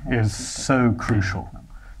is so crucial.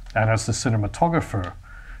 And as the cinematographer,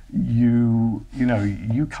 you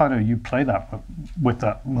play that with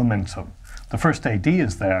that momentum. The first AD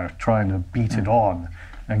is there trying to beat it on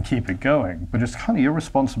and keep it going, but it's kind of your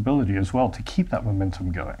responsibility as well to keep that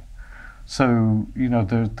momentum going. So, you know,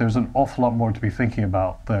 there's an awful lot more to be thinking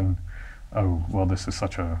about than, oh, well, this is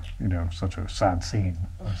such a sad scene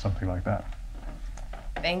or something like that.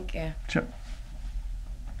 Thank you. Sure.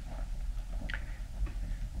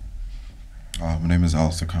 My name is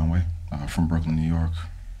Alistair Conway from Brooklyn, New York.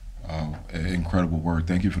 Incredible work.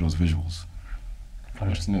 Thank you for those visuals. The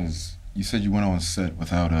question is, you said you went on set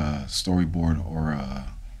without a storyboard or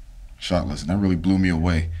a shot list, and that really blew me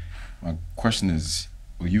away. My question is,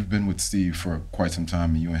 well, you've been with Steve for quite some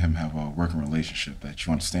time, and you and him have a working relationship that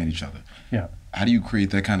you understand each other. Yeah. How do you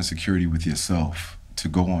create that kind of security with yourself to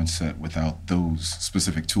go on set without those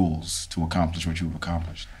specific tools to accomplish what you've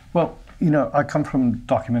accomplished? Well, you know, I come from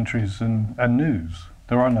documentaries and news.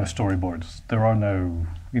 There are no storyboards. There are no,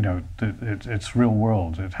 you know, it's real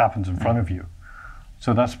world. It happens in front of you.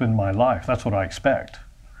 So that's been my life. That's what I expect.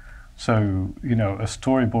 So, you know, a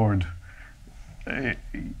storyboard,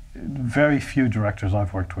 very few directors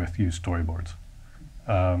I've worked with use storyboards.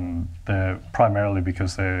 They're primarily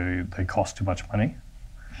because they cost too much money,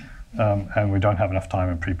 and we don't have enough time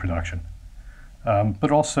in pre-production.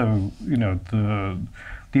 But also, you know,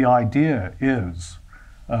 the idea is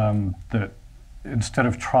that instead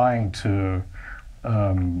of trying to,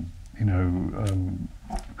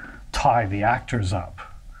 tie the actors up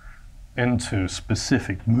into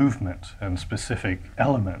specific movement and specific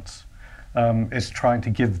elements, is trying to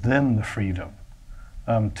give them the freedom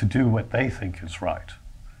to do what they think is right.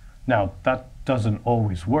 Now, that doesn't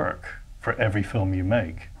always work for every film you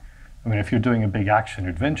make. I mean, if you're doing a big action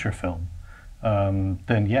adventure film,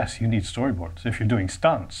 then yes, you need storyboards. If you're doing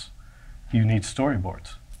stunts, you need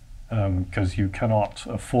storyboards, because you cannot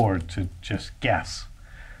afford to just guess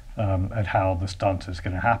at how the stunt is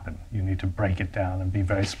going to happen. You need to break it down and be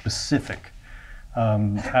very specific.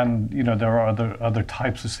 And you know, there are other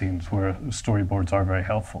types of scenes where storyboards are very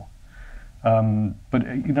helpful. But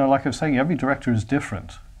you know, like I was saying, every director is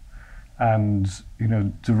different, and you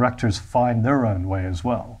know, directors find their own way as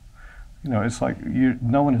well. You know, it's like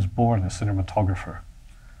no one is born a cinematographer.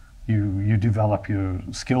 You develop your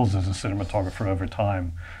skills as a cinematographer over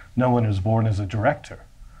time. No one is born as a director.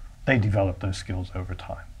 They develop those skills over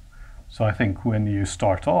time. So I think when you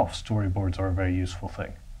start off, storyboards are a very useful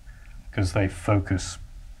thing, because they focus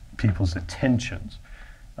people's attentions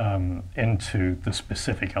into the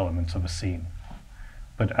specific elements of a scene.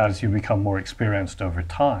 But as you become more experienced over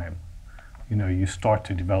time, you know, you start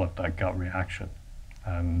to develop that gut reaction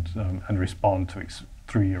and respond to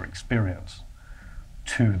through your experience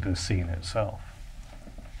to the scene itself.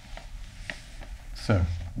 So.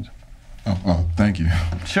 Oh, thank you.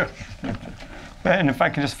 Sure. And if I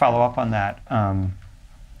could just follow up on that,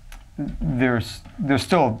 there's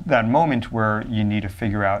still that moment where you need to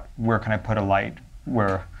figure out, where can I put a light,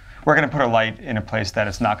 where can I put a light in a place that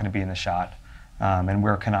it's not going to be in the shot, and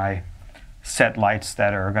where can I set lights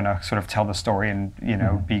that are going to sort of tell the story and, you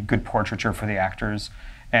know, be good portraiture for the actors.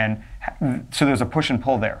 And so there's a push and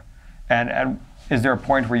pull there. And is there a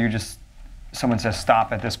point where someone says,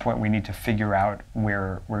 stop, at this point we need to figure out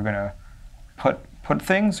where we're going to put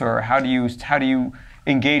things, or how do you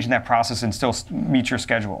engage in that process and still meet your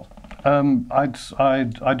schedule? I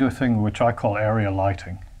do a thing which I call area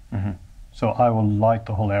lighting. Mm-hmm. So I will light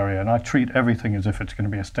the whole area, and I treat everything as if it's going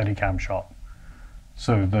to be a Steadicam shot,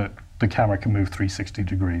 so that the camera can move 360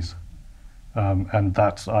 degrees. And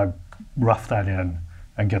I rough that in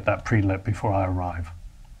and get that pre-lit before I arrive.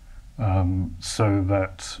 So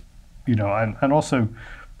that, you know, and also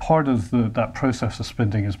part of that process of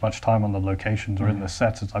spending as much time on the locations or in the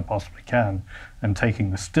sets as I possibly can and taking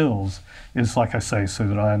the stills is, like I say, so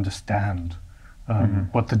that I understand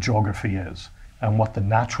what the geography is and what the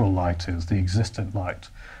natural light is, the existent light,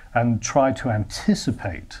 and try to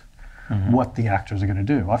anticipate what the actors are going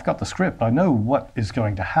to do. I've got the script. I know what is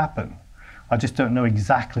going to happen. I just don't know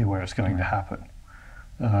exactly where it's going to happen.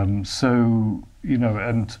 So, you know,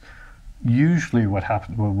 and usually what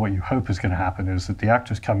happens, well, what you hope is going to happen is that the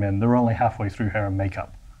actors come in, they're only halfway through hair and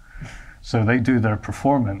makeup. So they do their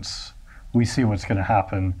performance, we see what's going to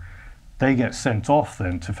happen, they get sent off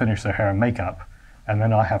then to finish their hair and makeup, and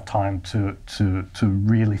then I have time to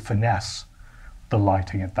really finesse the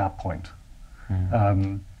lighting at that point.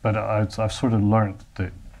 But I've sort of learned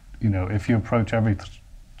that, you know, if you approach every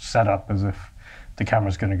setup as if the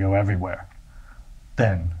camera's going to go everywhere,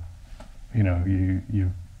 then, you know,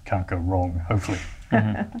 you can't go wrong, hopefully.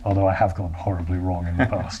 Although I have gone horribly wrong in the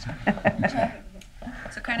past.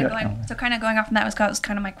 So kind of going off from that was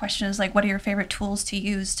kind of my question is like, what are your favorite tools to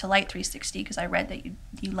use to light 360? Because I read that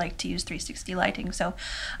you like to use 360 lighting. So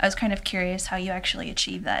I was kind of curious how you actually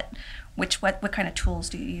achieve that. What kind of tools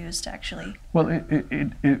do you use to actually? Well,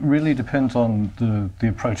 it really depends on the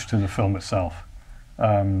approach to the film itself,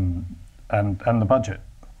 and the budget.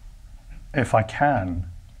 If I can,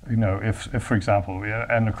 you know, if for example,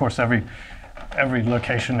 and of course every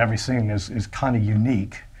location, every scene is kind of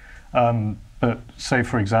unique. But say,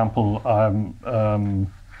 for example,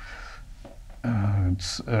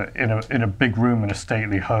 it's in a big room in a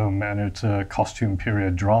stately home, and it's a costume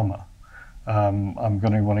period drama. I'm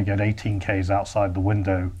going to want to get 18Ks outside the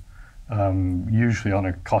window. Usually on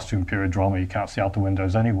a costume period drama, you can't see out the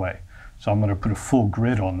windows anyway. So I'm going to put a full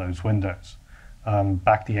grid on those windows,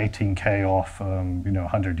 back the 18K off,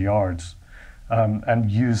 100 yards,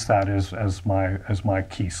 and use that as my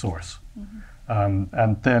key source.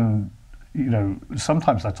 And then, you know,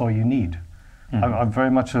 sometimes that's all you need. I'm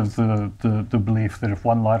very much of the belief that if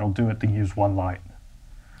one light will do it, then use one light.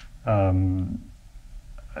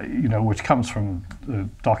 You know, which comes from the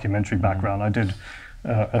documentary background. I did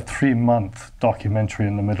a 3-month documentary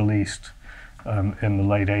in the Middle East in the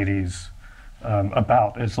late 80s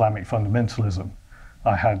about Islamic fundamentalism.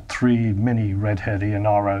 I had 3 mini redhead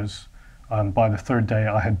Ionaros. By the 3rd day,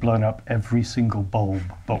 I had blown up every single bulb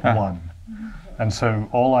but one. And so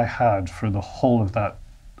all I had for the whole of that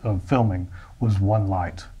filming was one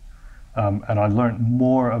light. And I learned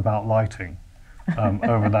more about lighting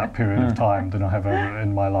over that period of time than I have ever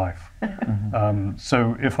in my life.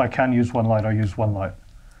 So if I can use one light, I use one light.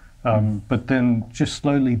 But then just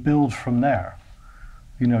slowly build from there.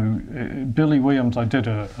 You know, Billy Williams, I did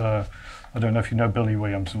I don't know if you know Billy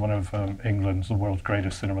Williams, one of England's, the world's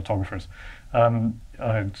greatest cinematographers.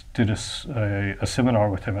 I did a seminar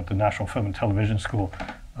with him at the National Film and Television School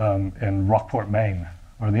in Rockport, Maine,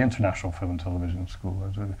 or the International Film and Television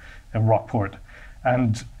School in Rockport.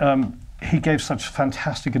 And he gave such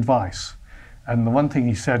fantastic advice. And the one thing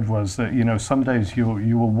he said was that, you know, some days you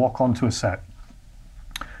will walk onto a set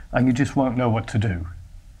and you just won't know what to do.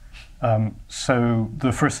 So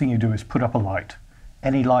the first thing you do is put up a light,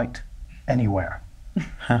 any light, anywhere.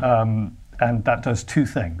 And that does 2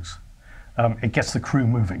 things. It gets the crew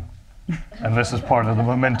moving. And this is part of the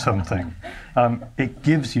momentum thing. It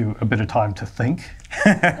gives you a bit of time to think.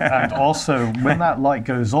 And also, when that light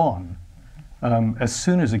goes on, as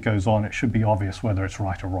soon as it goes on, it should be obvious whether it's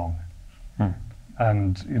right or wrong.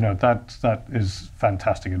 And you know, that is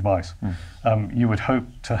fantastic advice. You would hope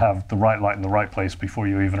to have the right light in the right place before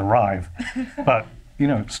you even arrive. But you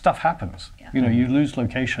know, stuff happens. Yeah. You know, you lose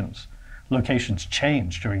locations. Locations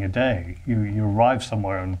change during a day. You arrive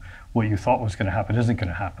somewhere and what you thought was going to happen isn't going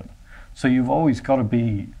to happen. So you've always got to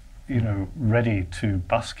be, you know, ready to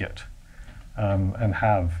busk it and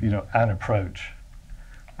have, you know, an approach.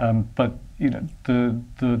 But you know,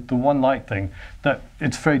 the one light thing, that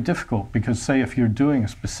it's very difficult because, say, if you're doing a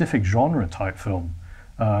specific genre type film,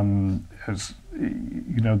 as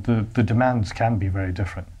you know, the demands can be very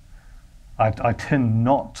different. I tend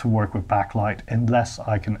not to work with backlight unless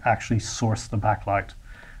I can actually source the backlight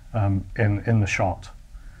in the shot.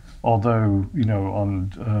 Although, you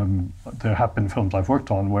know, there have been films I've worked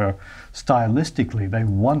on where stylistically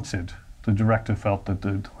the director felt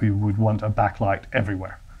that we would want a backlight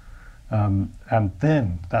everywhere. And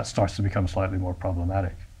then that starts to become slightly more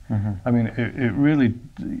problematic. I mean, it really,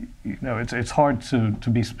 you know, it's hard to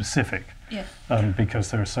be specific. Yeah. Because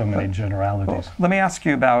there are so many generalities. Well, let me ask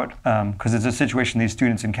you about, because it's a situation these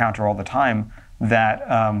students encounter all the time, that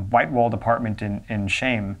white wall department in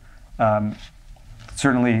shame.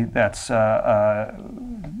 Certainly that's,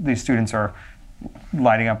 these students are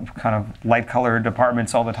lighting up kind of light-colored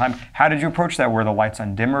apartments all the time. How did you approach that? Were the lights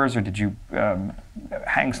on dimmers, or did you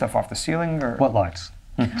hang stuff off the ceiling? Or What lights?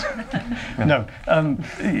 No,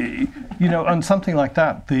 you know, on something like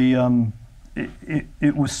that,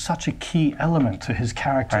 it was such a key element to his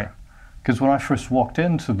character. Because when I first walked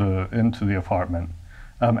into the apartment,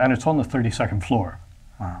 and it's on the 32nd floor.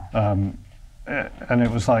 Wow. And it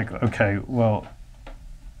was like, okay, well,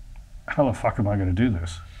 how the fuck am I going to do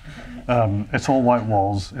this? It's all white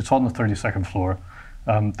walls. It's on the 32nd floor.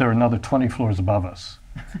 There are another 20 floors above us.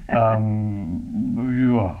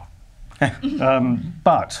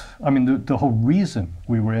 But I mean, the whole reason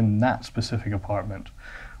we were in that specific apartment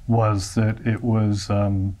was that it was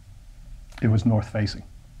north facing,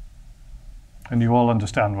 and you all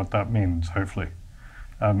understand what that means, hopefully.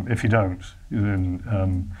 If you don't,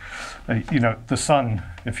 then you know, the sun.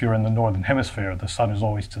 If you're in the northern hemisphere, the sun is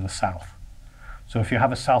always to the south. So if you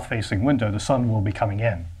have a south-facing window, the sun will be coming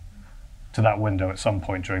in to that window at some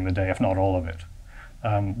point during the day, if not all of it.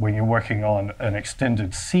 When you're working on an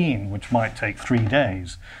extended scene, which might take 3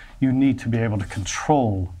 days, you need to be able to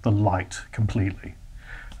control the light completely.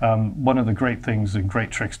 One of the great things and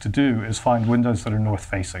great tricks to do is find windows that are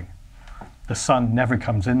north-facing. The sun never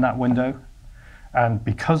comes in that window, and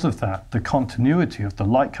because of that, the continuity of the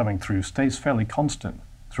light coming through stays fairly constant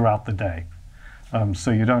throughout the day.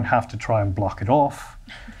 So you don't have to try and block it off.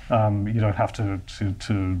 You don't have to,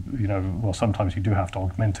 you know, well, sometimes you do have to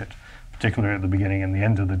augment it, particularly at the beginning and the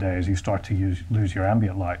end of the day as you start to lose your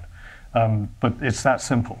ambient light. But it's that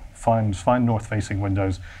simple. Find north-facing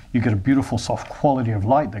windows. You get a beautiful soft quality of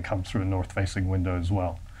light that comes through a north-facing window as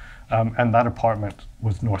well. And that apartment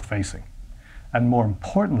was north-facing. And more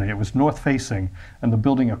importantly, it was north-facing, and the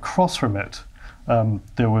building across from it,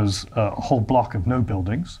 there was a whole block of no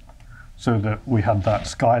buildings, so that we had that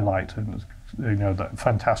skylight, and you know, that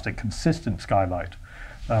fantastic consistent skylight,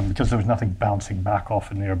 because there was nothing bouncing back off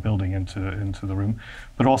in the air building into the room.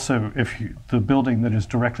 But also, the building that is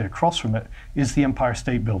directly across from it is the Empire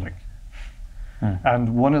State Building.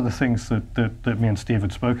 And one of the things that me and Steve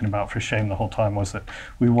had spoken about for Shame the whole time was that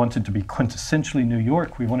we wanted to be quintessentially New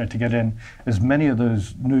York. We wanted to get in as many of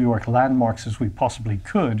those New York landmarks as we possibly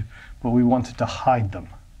could, but we wanted to hide them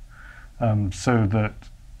so that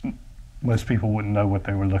most people wouldn't know what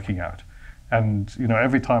they were looking at. And you know,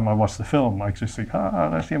 every time I watch the film, I just think,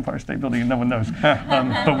 that's the Empire State Building, and no one knows.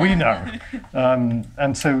 But we know.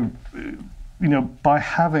 And so, you know, by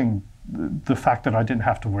having the fact that I didn't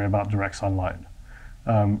have to worry about direct sunlight,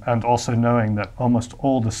 and also knowing that almost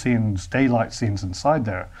all the scenes, daylight scenes inside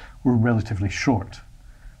there, were relatively short,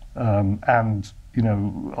 and you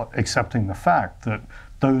know, accepting the fact that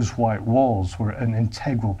those white walls were an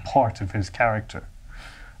integral part of his character.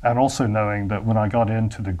 And also knowing that when I got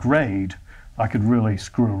into the grade, I could really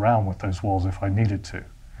screw around with those walls if I needed to.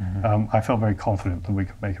 I felt very confident that we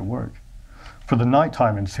could make it work. For the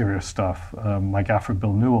nighttime interior stuff, my gaffer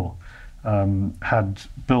Bill Newell had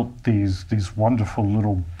built these wonderful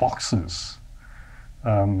little boxes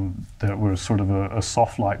that were sort of a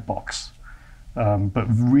soft light box, but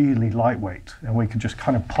really lightweight, and we could just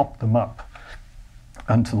kind of pop them up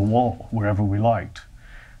onto the wall wherever we liked.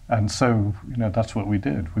 And so, you know, that's what we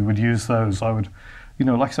did. We would use those. I would, you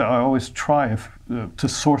know, like I said, I always try to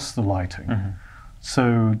source the lighting.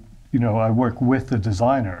 So, you know, I work with the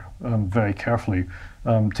designer very carefully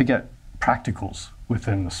to get practicals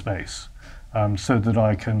within the space, so that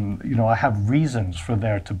I can, you know, I have reasons for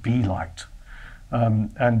there to be light,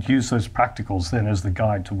 and use those practicals then as the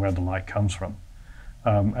guide to where the light comes from.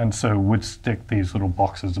 And so would stick these little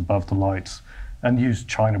boxes above the lights, and use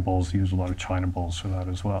China balls, use a lot of China balls for that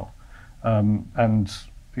as well. And,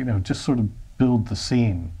 you know, just sort of build the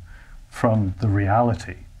scene from the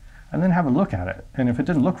reality, and then have a look at it. And if it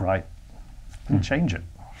didn't look right, then change it.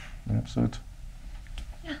 You know, so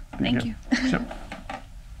thank you. Sure.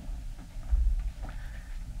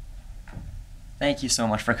 Thank you so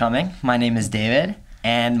much for coming. My name is David,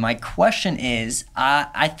 and my question is,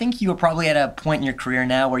 I think you are probably at a point in your career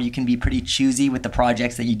now where you can be pretty choosy with the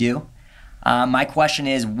projects that you do. My question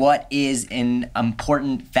is, what is an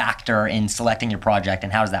important factor in selecting your project,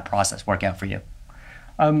 and how does that process work out for you?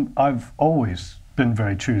 I've always been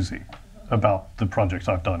very choosy about the projects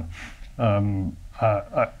I've done. You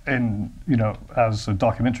know, as a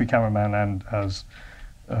documentary cameraman and as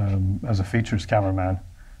a features cameraman,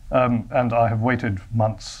 and I have waited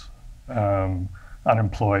months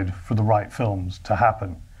unemployed for the right films to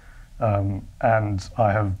happen, and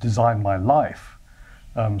I have designed my life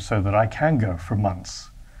so that I can go for months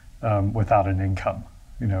without an income.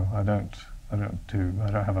 You know, I don't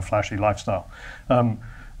have a flashy lifestyle, and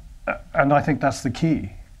I think that's the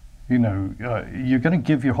key. You know, you're going to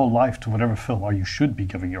give your whole life to whatever film, or you should be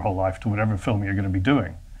giving your whole life to whatever film you're going to be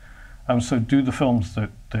doing. So do the films that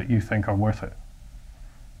you think are worth it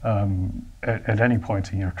at any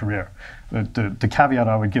point in your career. The caveat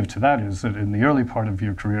I would give to that is that in the early part of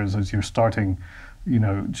your careers, as you're starting, you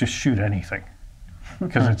know, just shoot anything,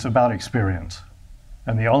 because it's about experience.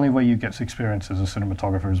 And the only way you get experience as a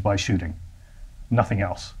cinematographer is by shooting, nothing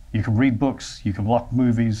else. You can read books, you can watch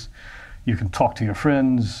movies, you can talk to your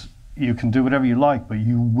friends, you can do whatever you like, but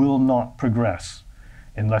you will not progress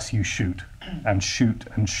unless you shoot and shoot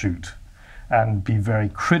and shoot, and be very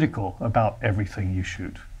critical about everything you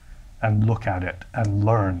shoot, and look at it and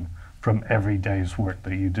learn from every day's work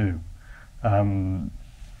that you do.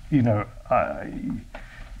 You know,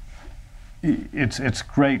 it's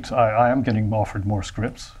great. I am getting offered more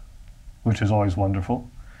scripts, which is always wonderful,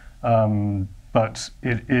 but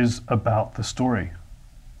it is about the story.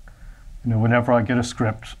 You know, whenever I get a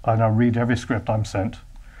script, and I read every script I'm sent,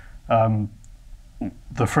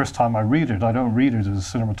 the first time I read it, I don't read it as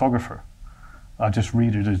a cinematographer. I just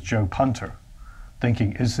read it as Joe Punter,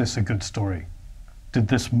 thinking, is this a good story? Did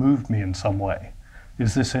this move me in some way?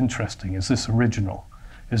 Is this interesting? Is this original?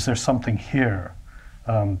 Is there something here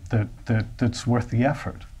that's worth the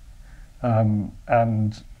effort?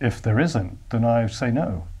 And if there isn't, then I say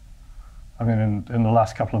no. I mean, in the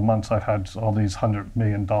last couple of months, I've had all these $100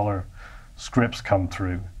 million scripts come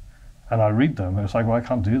through, and I read them, and it's like, well, I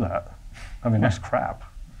can't do that. I mean, that's crap.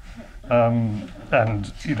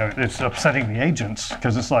 And, you know, it's upsetting the agents,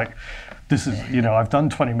 because it's like, this is, you know, I've done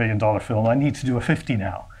 $20 million film, I need to do a 50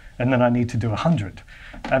 now, and then I need to do 100.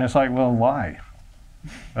 And it's like, well, why?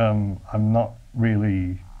 I'm not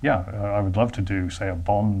really, yeah, I would love to do, say, a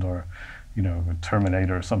Bond or, you know, a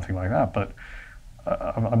Terminator or something like that, but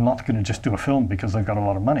I'm not going to just do a film because I've got a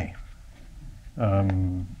lot of money.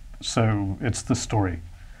 So it's the story.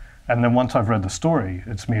 And then once I've read the story,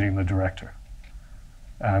 it's meeting the director.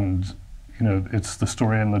 And, you know, it's the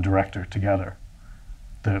story and the director together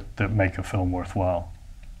that make a film worthwhile.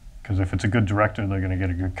 Because if it's a good director, they're going to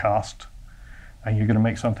get a good cast, and you're going to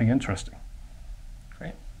make something interesting.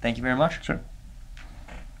 Great. Thank you very much. Sure.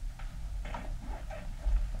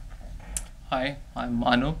 Hi, I'm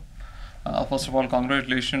Manu. First of all,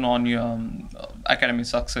 congratulations on your academic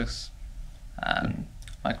success. And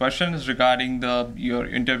my question is regarding your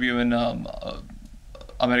interview in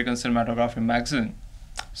American Cinematography magazine.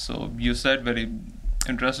 So you said very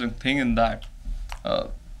interesting thing in that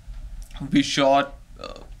we shot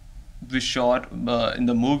in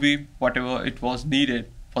the movie whatever it was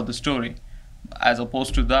needed for the story, as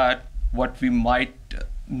opposed to that what we might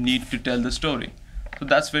need to tell the story. So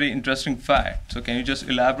that's very interesting fact. So can you just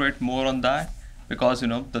elaborate more on that? Because, you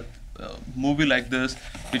know, the movie like this,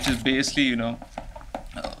 which is basically, you know,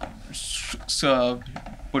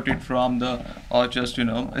 put it from the, or just, you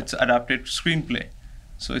know, it's adapted screenplay.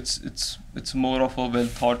 So it's more of a well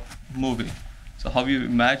thought movie. So how you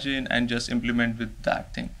imagine and just implement with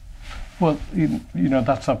that thing? Well, you know,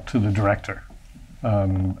 that's up to the director,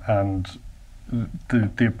 and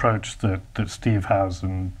the approach that Steve has,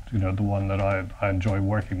 and, you know, the one that I enjoy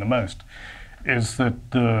working the most, is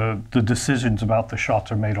that the decisions about the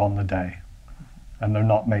shot are made on the day, and they're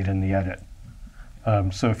not made in the edit.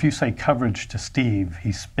 So if you say coverage to Steve,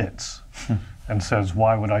 he spits and says,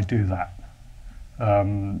 why would I do that?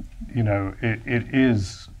 You know, it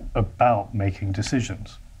is about making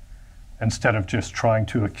decisions, instead of just trying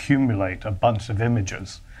to accumulate a bunch of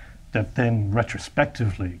images that then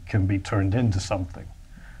retrospectively can be turned into something.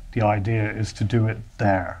 The idea is to do it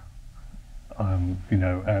there, you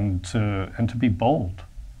know, and to be bold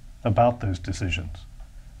about those decisions.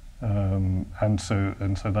 And so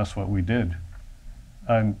that's what we did.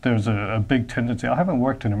 And there's a big tendency. I haven't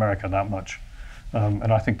worked in America that much,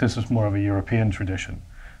 and I think this is more of a European tradition.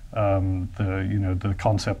 The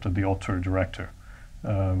concept of the auteur director,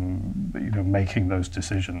 you know, making those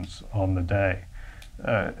decisions on the day.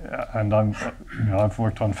 And I've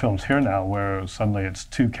worked on films here now where suddenly it's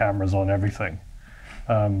 2 cameras on everything,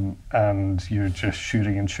 and you're just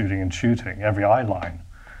shooting and shooting and shooting every eye line,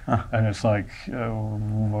 and it's like, well,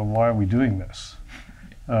 why are we doing this?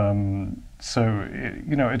 So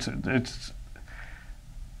you know, it's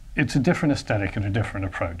a different aesthetic and a different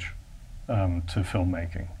approach to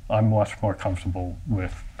filmmaking. I'm much more comfortable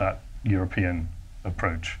with that European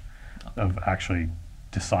approach of actually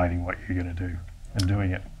deciding what you're going to do and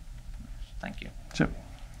doing it. Thank you. Sure.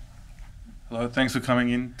 Hello, thanks for coming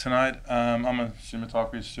in tonight. I'm a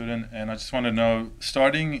cinematography student, and I just want to know,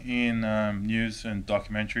 starting in news and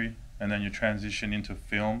documentary, and then your transition into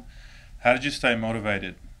film, how did you stay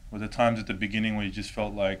motivated? Were there times at the beginning where you just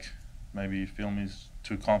felt like maybe film is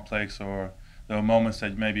too complex, or there were moments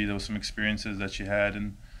that maybe there were some experiences that you had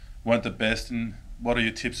and weren't the best? And what are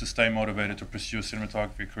your tips to stay motivated to pursue a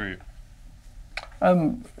cinematography career?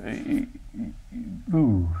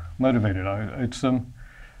 Motivated. I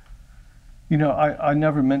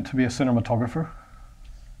never meant to be a cinematographer.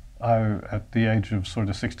 At the age of sort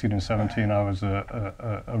of 16 and 17, I was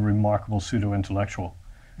a remarkable pseudo-intellectual,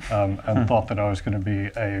 and thought that I was going to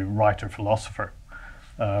be a writer-philosopher.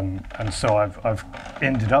 And so I've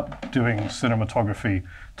ended up doing cinematography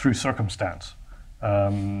through circumstance.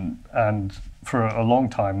 And for a long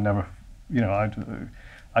time, never,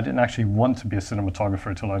 I didn't actually want to be a cinematographer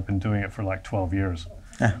until I'd been doing it for like 12 years,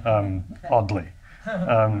 oddly.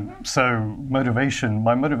 So my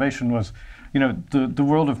motivation was, the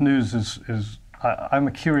world of news is I'm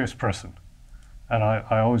a curious person, and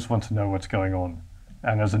I always want to know what's going on.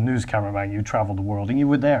 And as a news cameraman, you travel the world, and you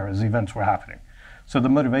were there as events were happening. So the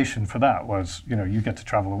motivation for that was, you get to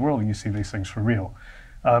travel the world and you see these things for real.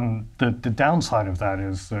 The downside of that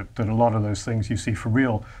is that a lot of those things you see for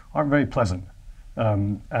real aren't very pleasant.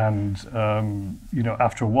 After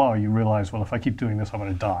a while you realize, well, if I keep doing this, I'm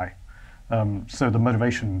going to die. So the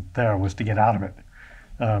motivation there was to get out of it.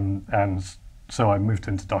 And so I moved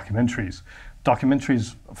into documentaries.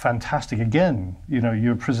 Documentaries, fantastic. Again,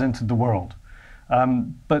 you're presented the world.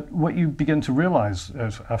 But what you begin to realize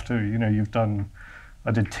after, you've done, I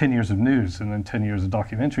did 10 years of news and then 10 years of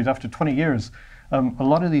documentaries. After 20 years, a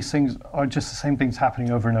lot of these things are just the same things happening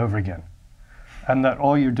over and over again. And that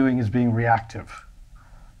all you're doing is being reactive.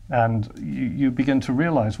 And you begin to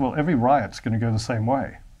realize, well, every riot's going to go the same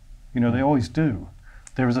way. They always do.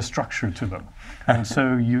 There is a structure to them. And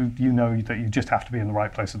so you know that you just have to be in the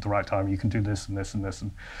right place at the right time. You can do this and this and this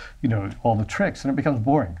and, all the tricks, and it becomes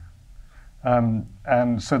boring.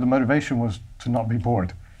 And so the motivation was to not be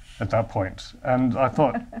bored at that point. And I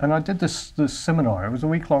thought, and I did this seminar. It was a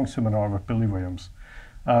week-long seminar with Billy Williams.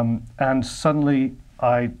 And suddenly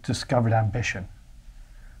I discovered ambition.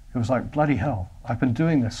 It was like, bloody hell, I've been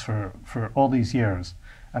doing this for all these years,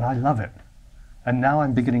 and I love it. And now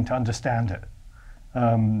I'm beginning to understand it.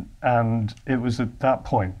 And it was at that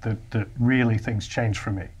point that really things changed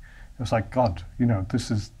for me. It was like, God,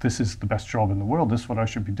 this is the best job in the world. This is what I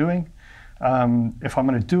should be doing. If I'm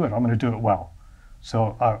going to do it, I'm going to do it well.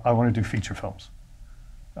 So I want to do feature films.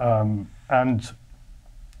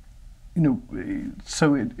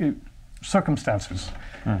 So circumstances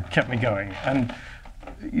kept me going. And,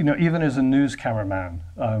 even as a news cameraman,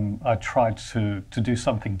 I tried to do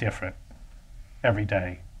something different every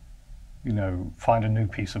day. Find a new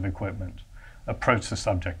piece of equipment, approach the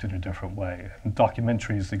subject in a different way. And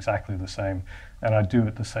documentary is exactly the same, and I do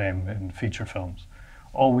it the same in feature films.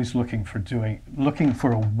 Always looking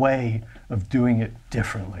for a way of doing it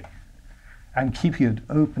differently, and keeping an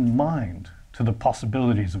open mind to the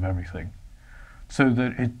possibilities of everything, so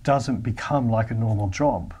that it doesn't become like a normal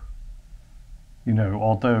job.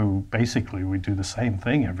 Although basically we do the same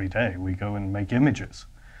thing every day. We go and make images.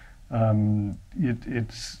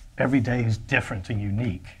 It's every day is different and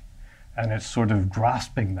unique, and it's sort of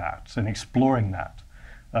grasping that and exploring that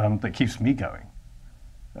that keeps me going.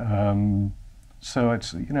 So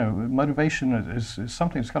it's, motivation is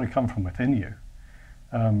something that's got to come from within you.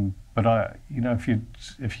 But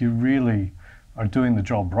if you really are doing the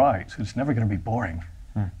job right, it's never going to be boring,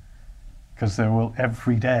 because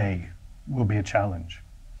every day will be a challenge,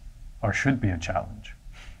 or should be a challenge.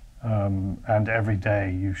 And every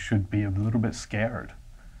day you should be a little bit scared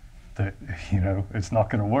that, it's not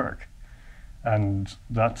going to work. And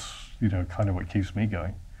that's, kind of what keeps me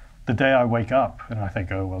going. The day I wake up and I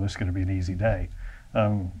think, oh, well, this is going to be an easy day,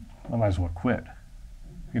 I might as well quit.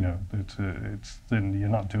 Then you're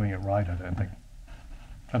not doing it right, I don't think.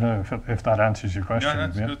 I don't know if that answers your question. Yeah,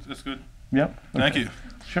 that's good. That's good. Yep. Thank you.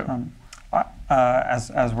 Sure.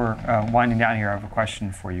 As we're winding down here, I have a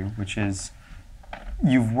question for you, which is,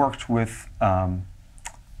 you've worked with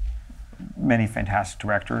many fantastic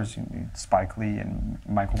directors, Spike Lee and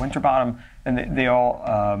Michael Winterbottom, and they all,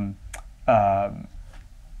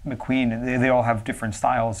 McQueen, they all have different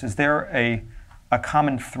styles. Is there a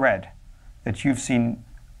common thread that you've seen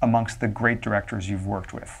amongst the great directors you've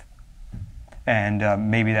worked with? And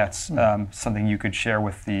maybe that's something you could share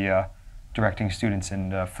with the directing students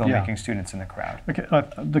and filmmaking students in the crowd. Okay,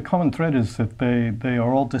 the common thread is that they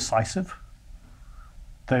are all decisive,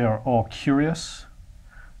 they are all curious,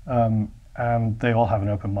 and they all have an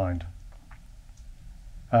open mind.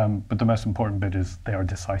 But the most important bit is they are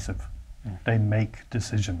decisive. They make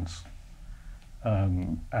decisions.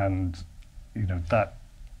 And that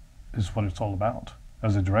is what it's all about.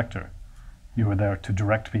 As a director, you are there to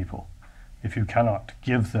direct people. If you cannot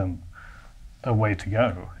give them a way to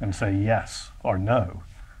go and say yes or no,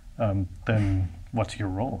 then what's your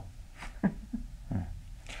role?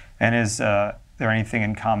 And is there anything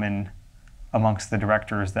in common amongst the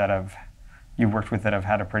directors that you've worked with that have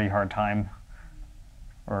had a pretty hard time?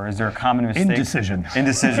 Or is there a common mistake? Indecision.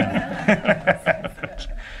 Indecision.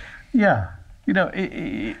 Yeah, you know,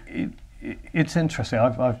 it's interesting.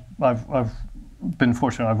 I've been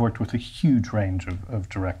fortunate. I've worked with a huge range of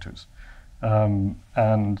directors,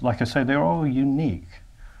 and like I say, they're all unique,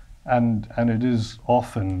 and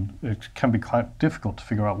it can be quite difficult to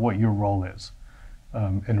figure out what your role is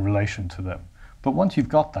in relation to them. But once you've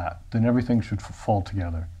got that, then everything should fall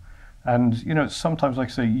together. And you know, sometimes, like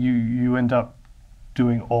I say, you end up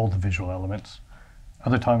doing all the visual elements.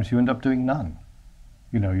 Other times, you end up doing none.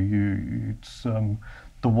 You know, it's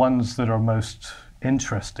the ones that are most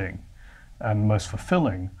interesting and most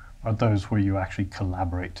fulfilling are those where you actually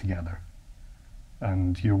collaborate together.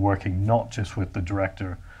 And you're working not just with the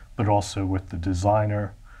director, but also with the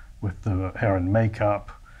designer, with the hair and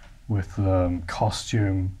makeup, with the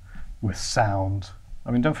costume, with sound.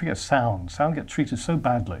 I mean, don't forget sound. Sound gets treated so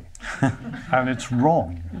badly, and it's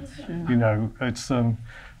wrong. You know, it's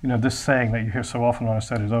you know, this saying that you hear so often on a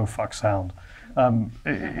set is, "Oh, fuck sound."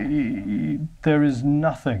 There is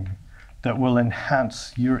nothing that will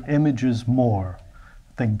enhance your images more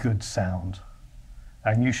than good sound.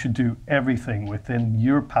 And you should do everything within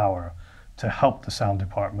your power to help the sound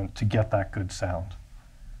department to get that good sound.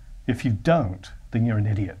 If you don't, then you're an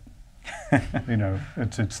idiot. You know,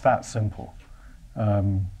 it's that simple.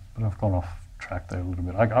 But I've gone off track there a little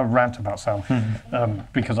bit. I rant about sound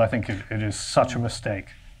because I think it is such a mistake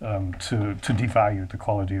to devalue the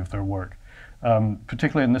quality of their work.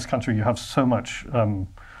 Particularly in this country, you have so much,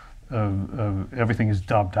 everything is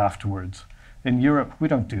dubbed afterwards. In Europe, we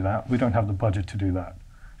don't do that. We don't have the budget to do that.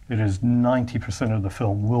 It is 90% of the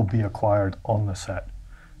film will be acquired on the set.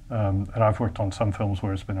 And I've worked on some films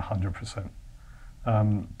where it's been 100%.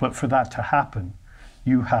 But for that to happen,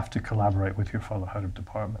 you have to collaborate with your fellow head of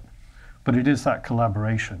department. But it is that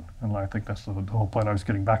collaboration, and I think that's the whole point I was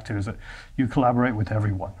getting back to, is that you collaborate with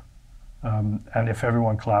everyone. And if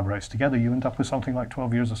everyone collaborates together, you end up with something like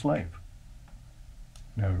 12 Years a Slave.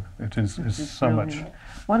 You know, it is so much.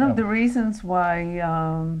 One of the reasons why,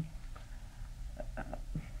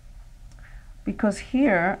 because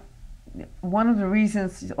here, one of the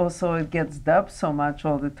reasons also it gets dubbed so much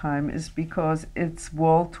all the time is because it's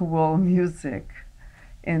wall-to-wall music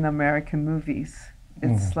in American movies.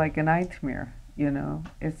 It's like a nightmare, you know.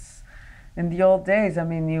 It's in the old days, I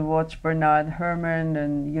mean, you watch Bernard Herrmann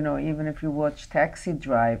and, you know, even if you watch Taxi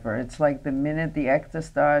Driver, it's like the minute the actors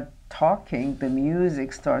start talking, the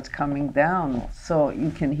music starts coming down so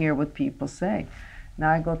you can hear what people say.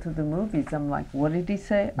 Now I go to the movies, I'm like, what did he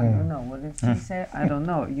say? I don't know. What did he say? I don't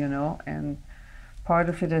know, you know. And part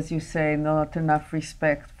of it, as you say, not enough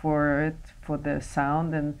respect for it, for the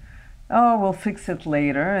sound, and oh, we'll fix it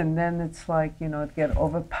later. And then it's like, you know, it get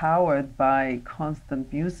overpowered by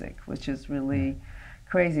constant music, which is really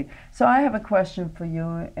crazy. So I have a question for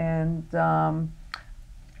you, and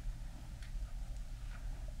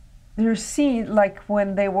there's scene, like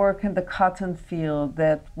when they work in the cotton field,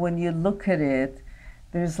 that when you look at it,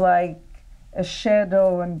 there's like a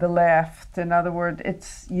shadow on the left. In other words,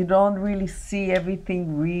 it's, you don't really see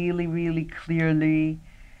everything really, really clearly,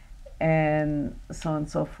 and so on and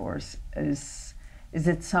so forth. Is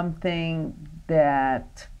it something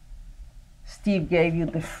that Steve gave you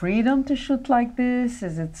the freedom to shoot like this?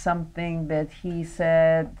 Is it something that he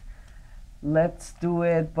said, let's do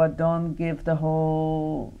it, but don't give the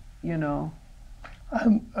whole, you know?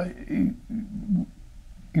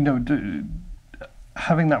 You know,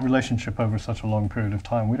 having that relationship over such a long period of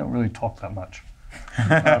time, we don't really talk that much.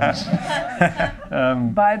 By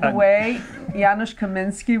the way, Janusz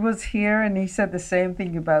Kaminski was here, and he said the same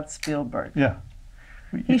thing about Spielberg. Yeah.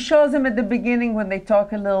 He shows him at the beginning when they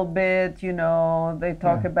talk a little bit, you know, they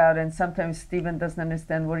talk about it, and sometimes Steven doesn't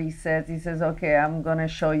understand what he says. He says, okay, I'm going to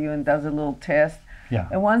show you, and does a little test. Yeah.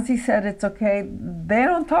 And once he said it's okay, they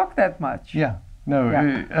don't talk that much. Yeah. No,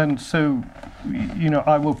 and so, you know,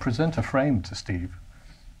 I will present a frame to Steve,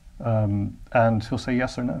 and he'll say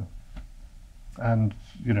yes or no. And,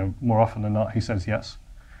 you know, more often than not, he says yes.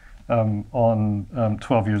 On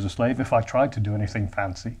 12 Years a Slave, if I tried to do anything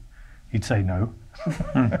fancy, he'd say no.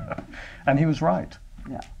 And he was right.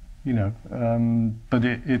 Yeah. You know, but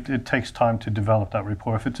it takes time to develop that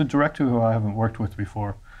rapport. If it's a director who I haven't worked with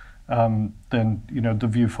before, then, you know, the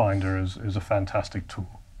viewfinder is a fantastic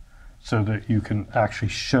tool, so that you can actually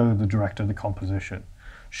show the director the composition,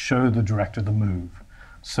 show the director the move,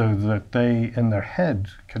 so that they, in their head,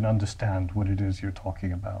 can understand what it is you're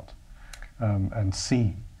talking about. and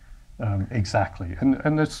see exactly.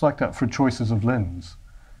 And it's like that for choices of lens.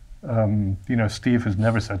 You know, Steve has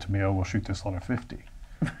never said to me, "Oh, we'll shoot this on a 50,"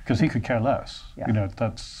 because he could care less. Yeah. You know,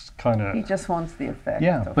 that's kind of. He just wants the effect.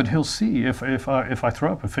 Yeah, but he'll see if I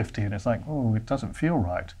throw up a 50 and it's like, oh, it doesn't feel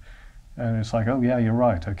right, and it's like, oh yeah, you're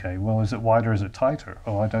right. Okay, well, is it wider? Is it tighter?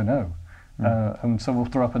 Oh, I don't know. And so we'll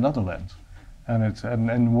throw up another lens,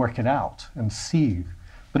 and work it out and see.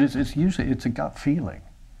 But it's usually a gut feeling,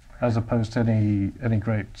 as opposed to any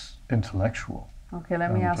great intellectual. Okay,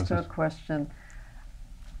 let me ask you a question.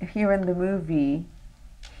 Here in the movie,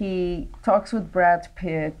 he talks with Brad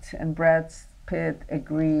Pitt, and Brad Pitt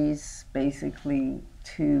agrees basically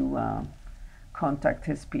to contact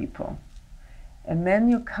his people. And then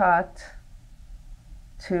you cut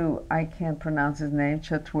to, I can't pronounce his name,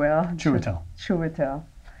 Chiwetel.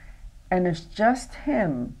 And it's just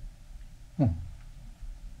him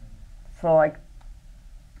for like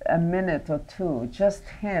a minute or two, just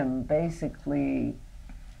him basically.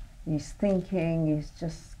 He's thinking, he's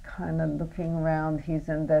just kind of looking around, he's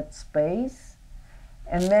in that space.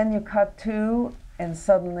 And then you cut to, and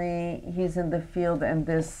suddenly he's in the field, and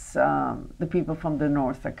the people from the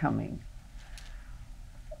north are coming.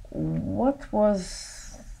 What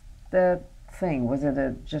was that thing? Was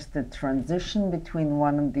it just a transition between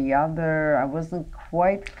one and the other? I wasn't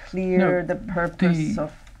quite clear the purpose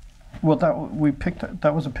of. Well,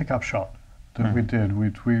 that was a pickup shot that we did.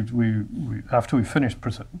 We after we finished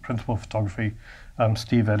principal photography,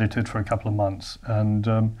 Steve edited for a couple of months, and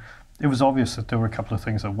it was obvious that there were a couple of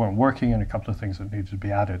things that weren't working and a couple of things that needed to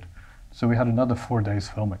be added. So we had another 4 days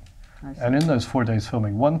filming. And in those 4 days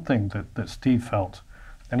filming, one thing that Steve felt,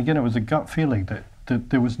 and again, it was a gut feeling that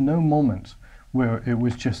there was no moment where it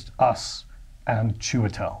was just us and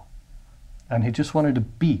Chiwetel. And he just wanted a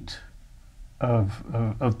beat of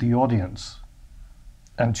the audience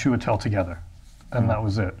and Chiwetel together. And that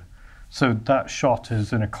was it. So that shot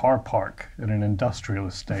is in a car park in an industrial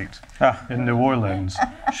estate in New Orleans,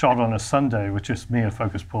 shot on a Sunday with just me, a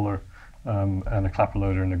focus puller, and a clapper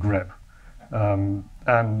loader and a grip. And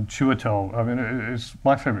Chiwetel, I mean, it's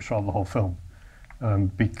my favorite shot of the whole film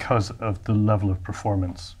because of the level of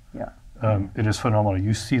performance. Yeah. It is phenomenal.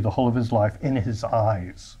 You see the whole of his life in his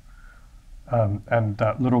eyes, and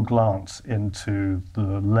that little glance into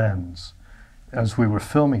the lens. As we were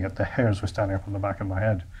filming it, the hairs were standing up on the back of my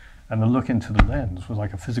head, and the look into the lens was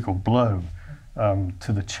like a physical blow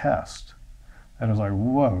to the chest. And I was like,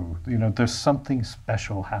 whoa, you know, there's something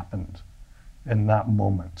special happened in that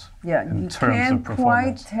moment. Yeah, in you terms can't of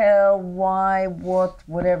performance. quite tell why, what,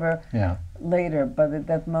 whatever Yeah. later, but at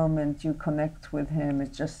that moment you connect with him.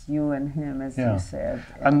 It's just you and him, as you said.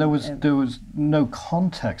 And there was no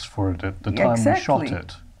context for it at the time we shot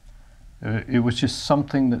it. It was just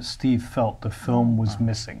something that Steve felt the film was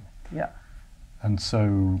missing. Yeah. And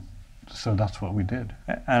so that's what we did.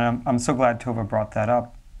 And I'm so glad Tova brought that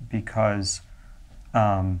up, because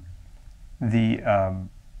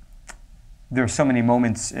there are so many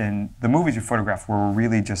moments in the movies you photograph where we're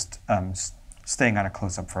really just staying on a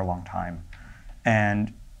close-up for a long time.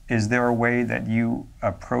 And is there a way that you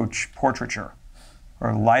approach portraiture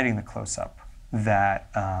or lighting the close-up that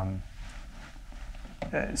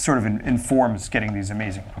sort of informs getting these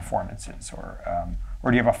amazing performances, or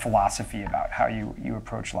do you have a philosophy about how you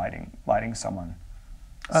approach lighting someone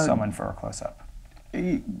for a close-up?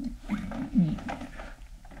 Do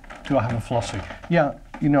I have a philosophy? Yeah,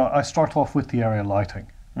 you know, I start off with the area lighting,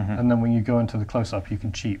 and then when you go into the close-up, you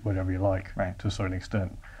can cheat whatever you like, to a certain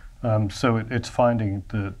extent. So it's finding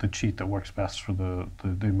the cheat that works best for the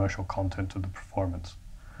emotional content of the performance.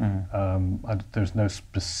 There's no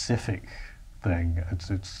specific thing.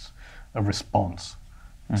 It's a response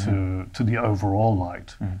to the overall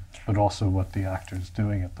light, but also what the actor is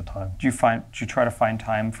doing at the time. Do you try to find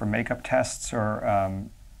time for makeup tests, or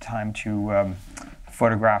time to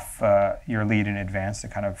photograph your lead in advance to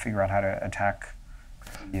kind of figure out how to attack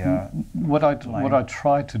the what I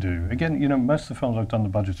try to do, again, you know, most of the films I've done, the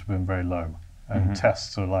budgets have been very low, and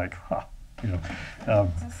tests are like, you know,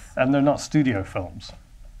 and they're not studio films.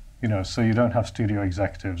 You know, so you don't have studio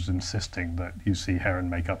executives insisting that you see hair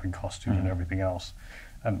and makeup and costume and everything else.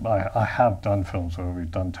 And I have done films where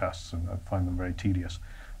we've done tests, and I find them very tedious.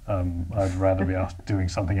 I'd rather be out doing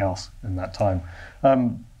something else in that time.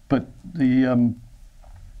 But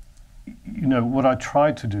you know, what I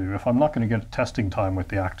try to do, if I'm not going to get testing time with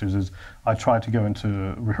the actors, is I try to go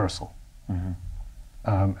into rehearsal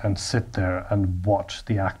and sit there and watch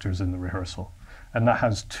the actors in the rehearsal. And that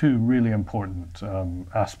has two really important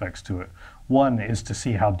aspects to it. One is to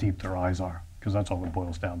see how deep their eyes are, because that's all it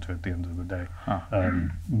boils down to at the end of the day,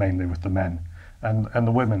 mainly with the men. and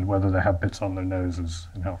the women, whether they have bits on their noses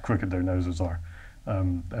and how crooked their noses are.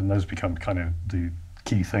 And those become kind of the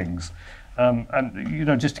key things. And, you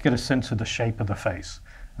know, just to get a sense of the shape of the face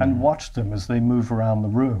and watch them as they move around the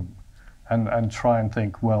room and try and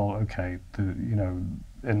think, well, okay, you know,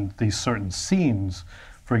 in these certain scenes,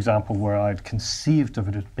 for example, where I'd conceived of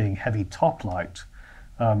it as being heavy top light,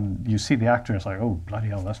 you see the actor and it's like, oh, bloody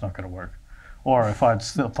hell, that's not going to work. Or if I'd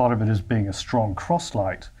still thought of it as being a strong cross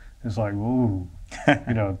light, it's like, ooh,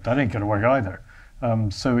 you know, that ain't going to work either.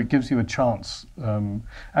 So it gives you a chance. And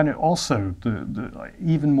it also,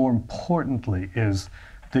 even more importantly, is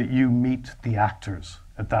that you meet the actors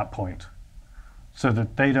at that point so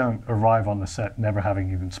that they don't arrive on the set never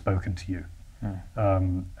having even spoken to you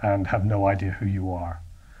and have no idea who you are.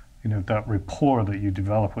 You know, that rapport that you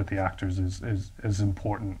develop with the actors is as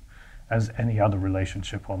important as any other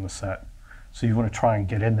relationship on the set. So you want to try and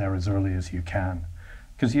get in there as early as you can.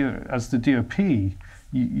 Because you, as the DOP,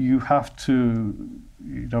 you have to,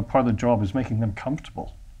 you know, part of the job is making them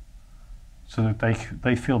comfortable so that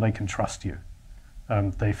they feel they can trust you.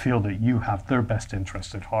 They feel that you have their best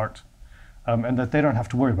interest at heart and that they don't have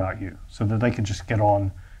to worry about you, so that they can just get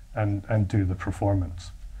on and do the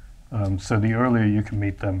performance. So the earlier you can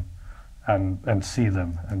meet them and see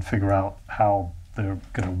them and figure out how they're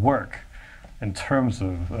going to work in terms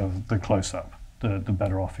of the close-up, the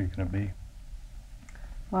better off you're going to be.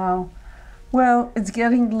 Wow. Well, it's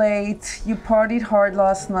getting late. You partied hard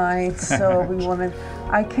last night, so we wanted.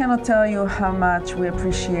 I cannot tell you how much we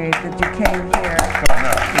appreciate that you came here. Oh,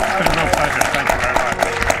 no. It's been a real pleasure.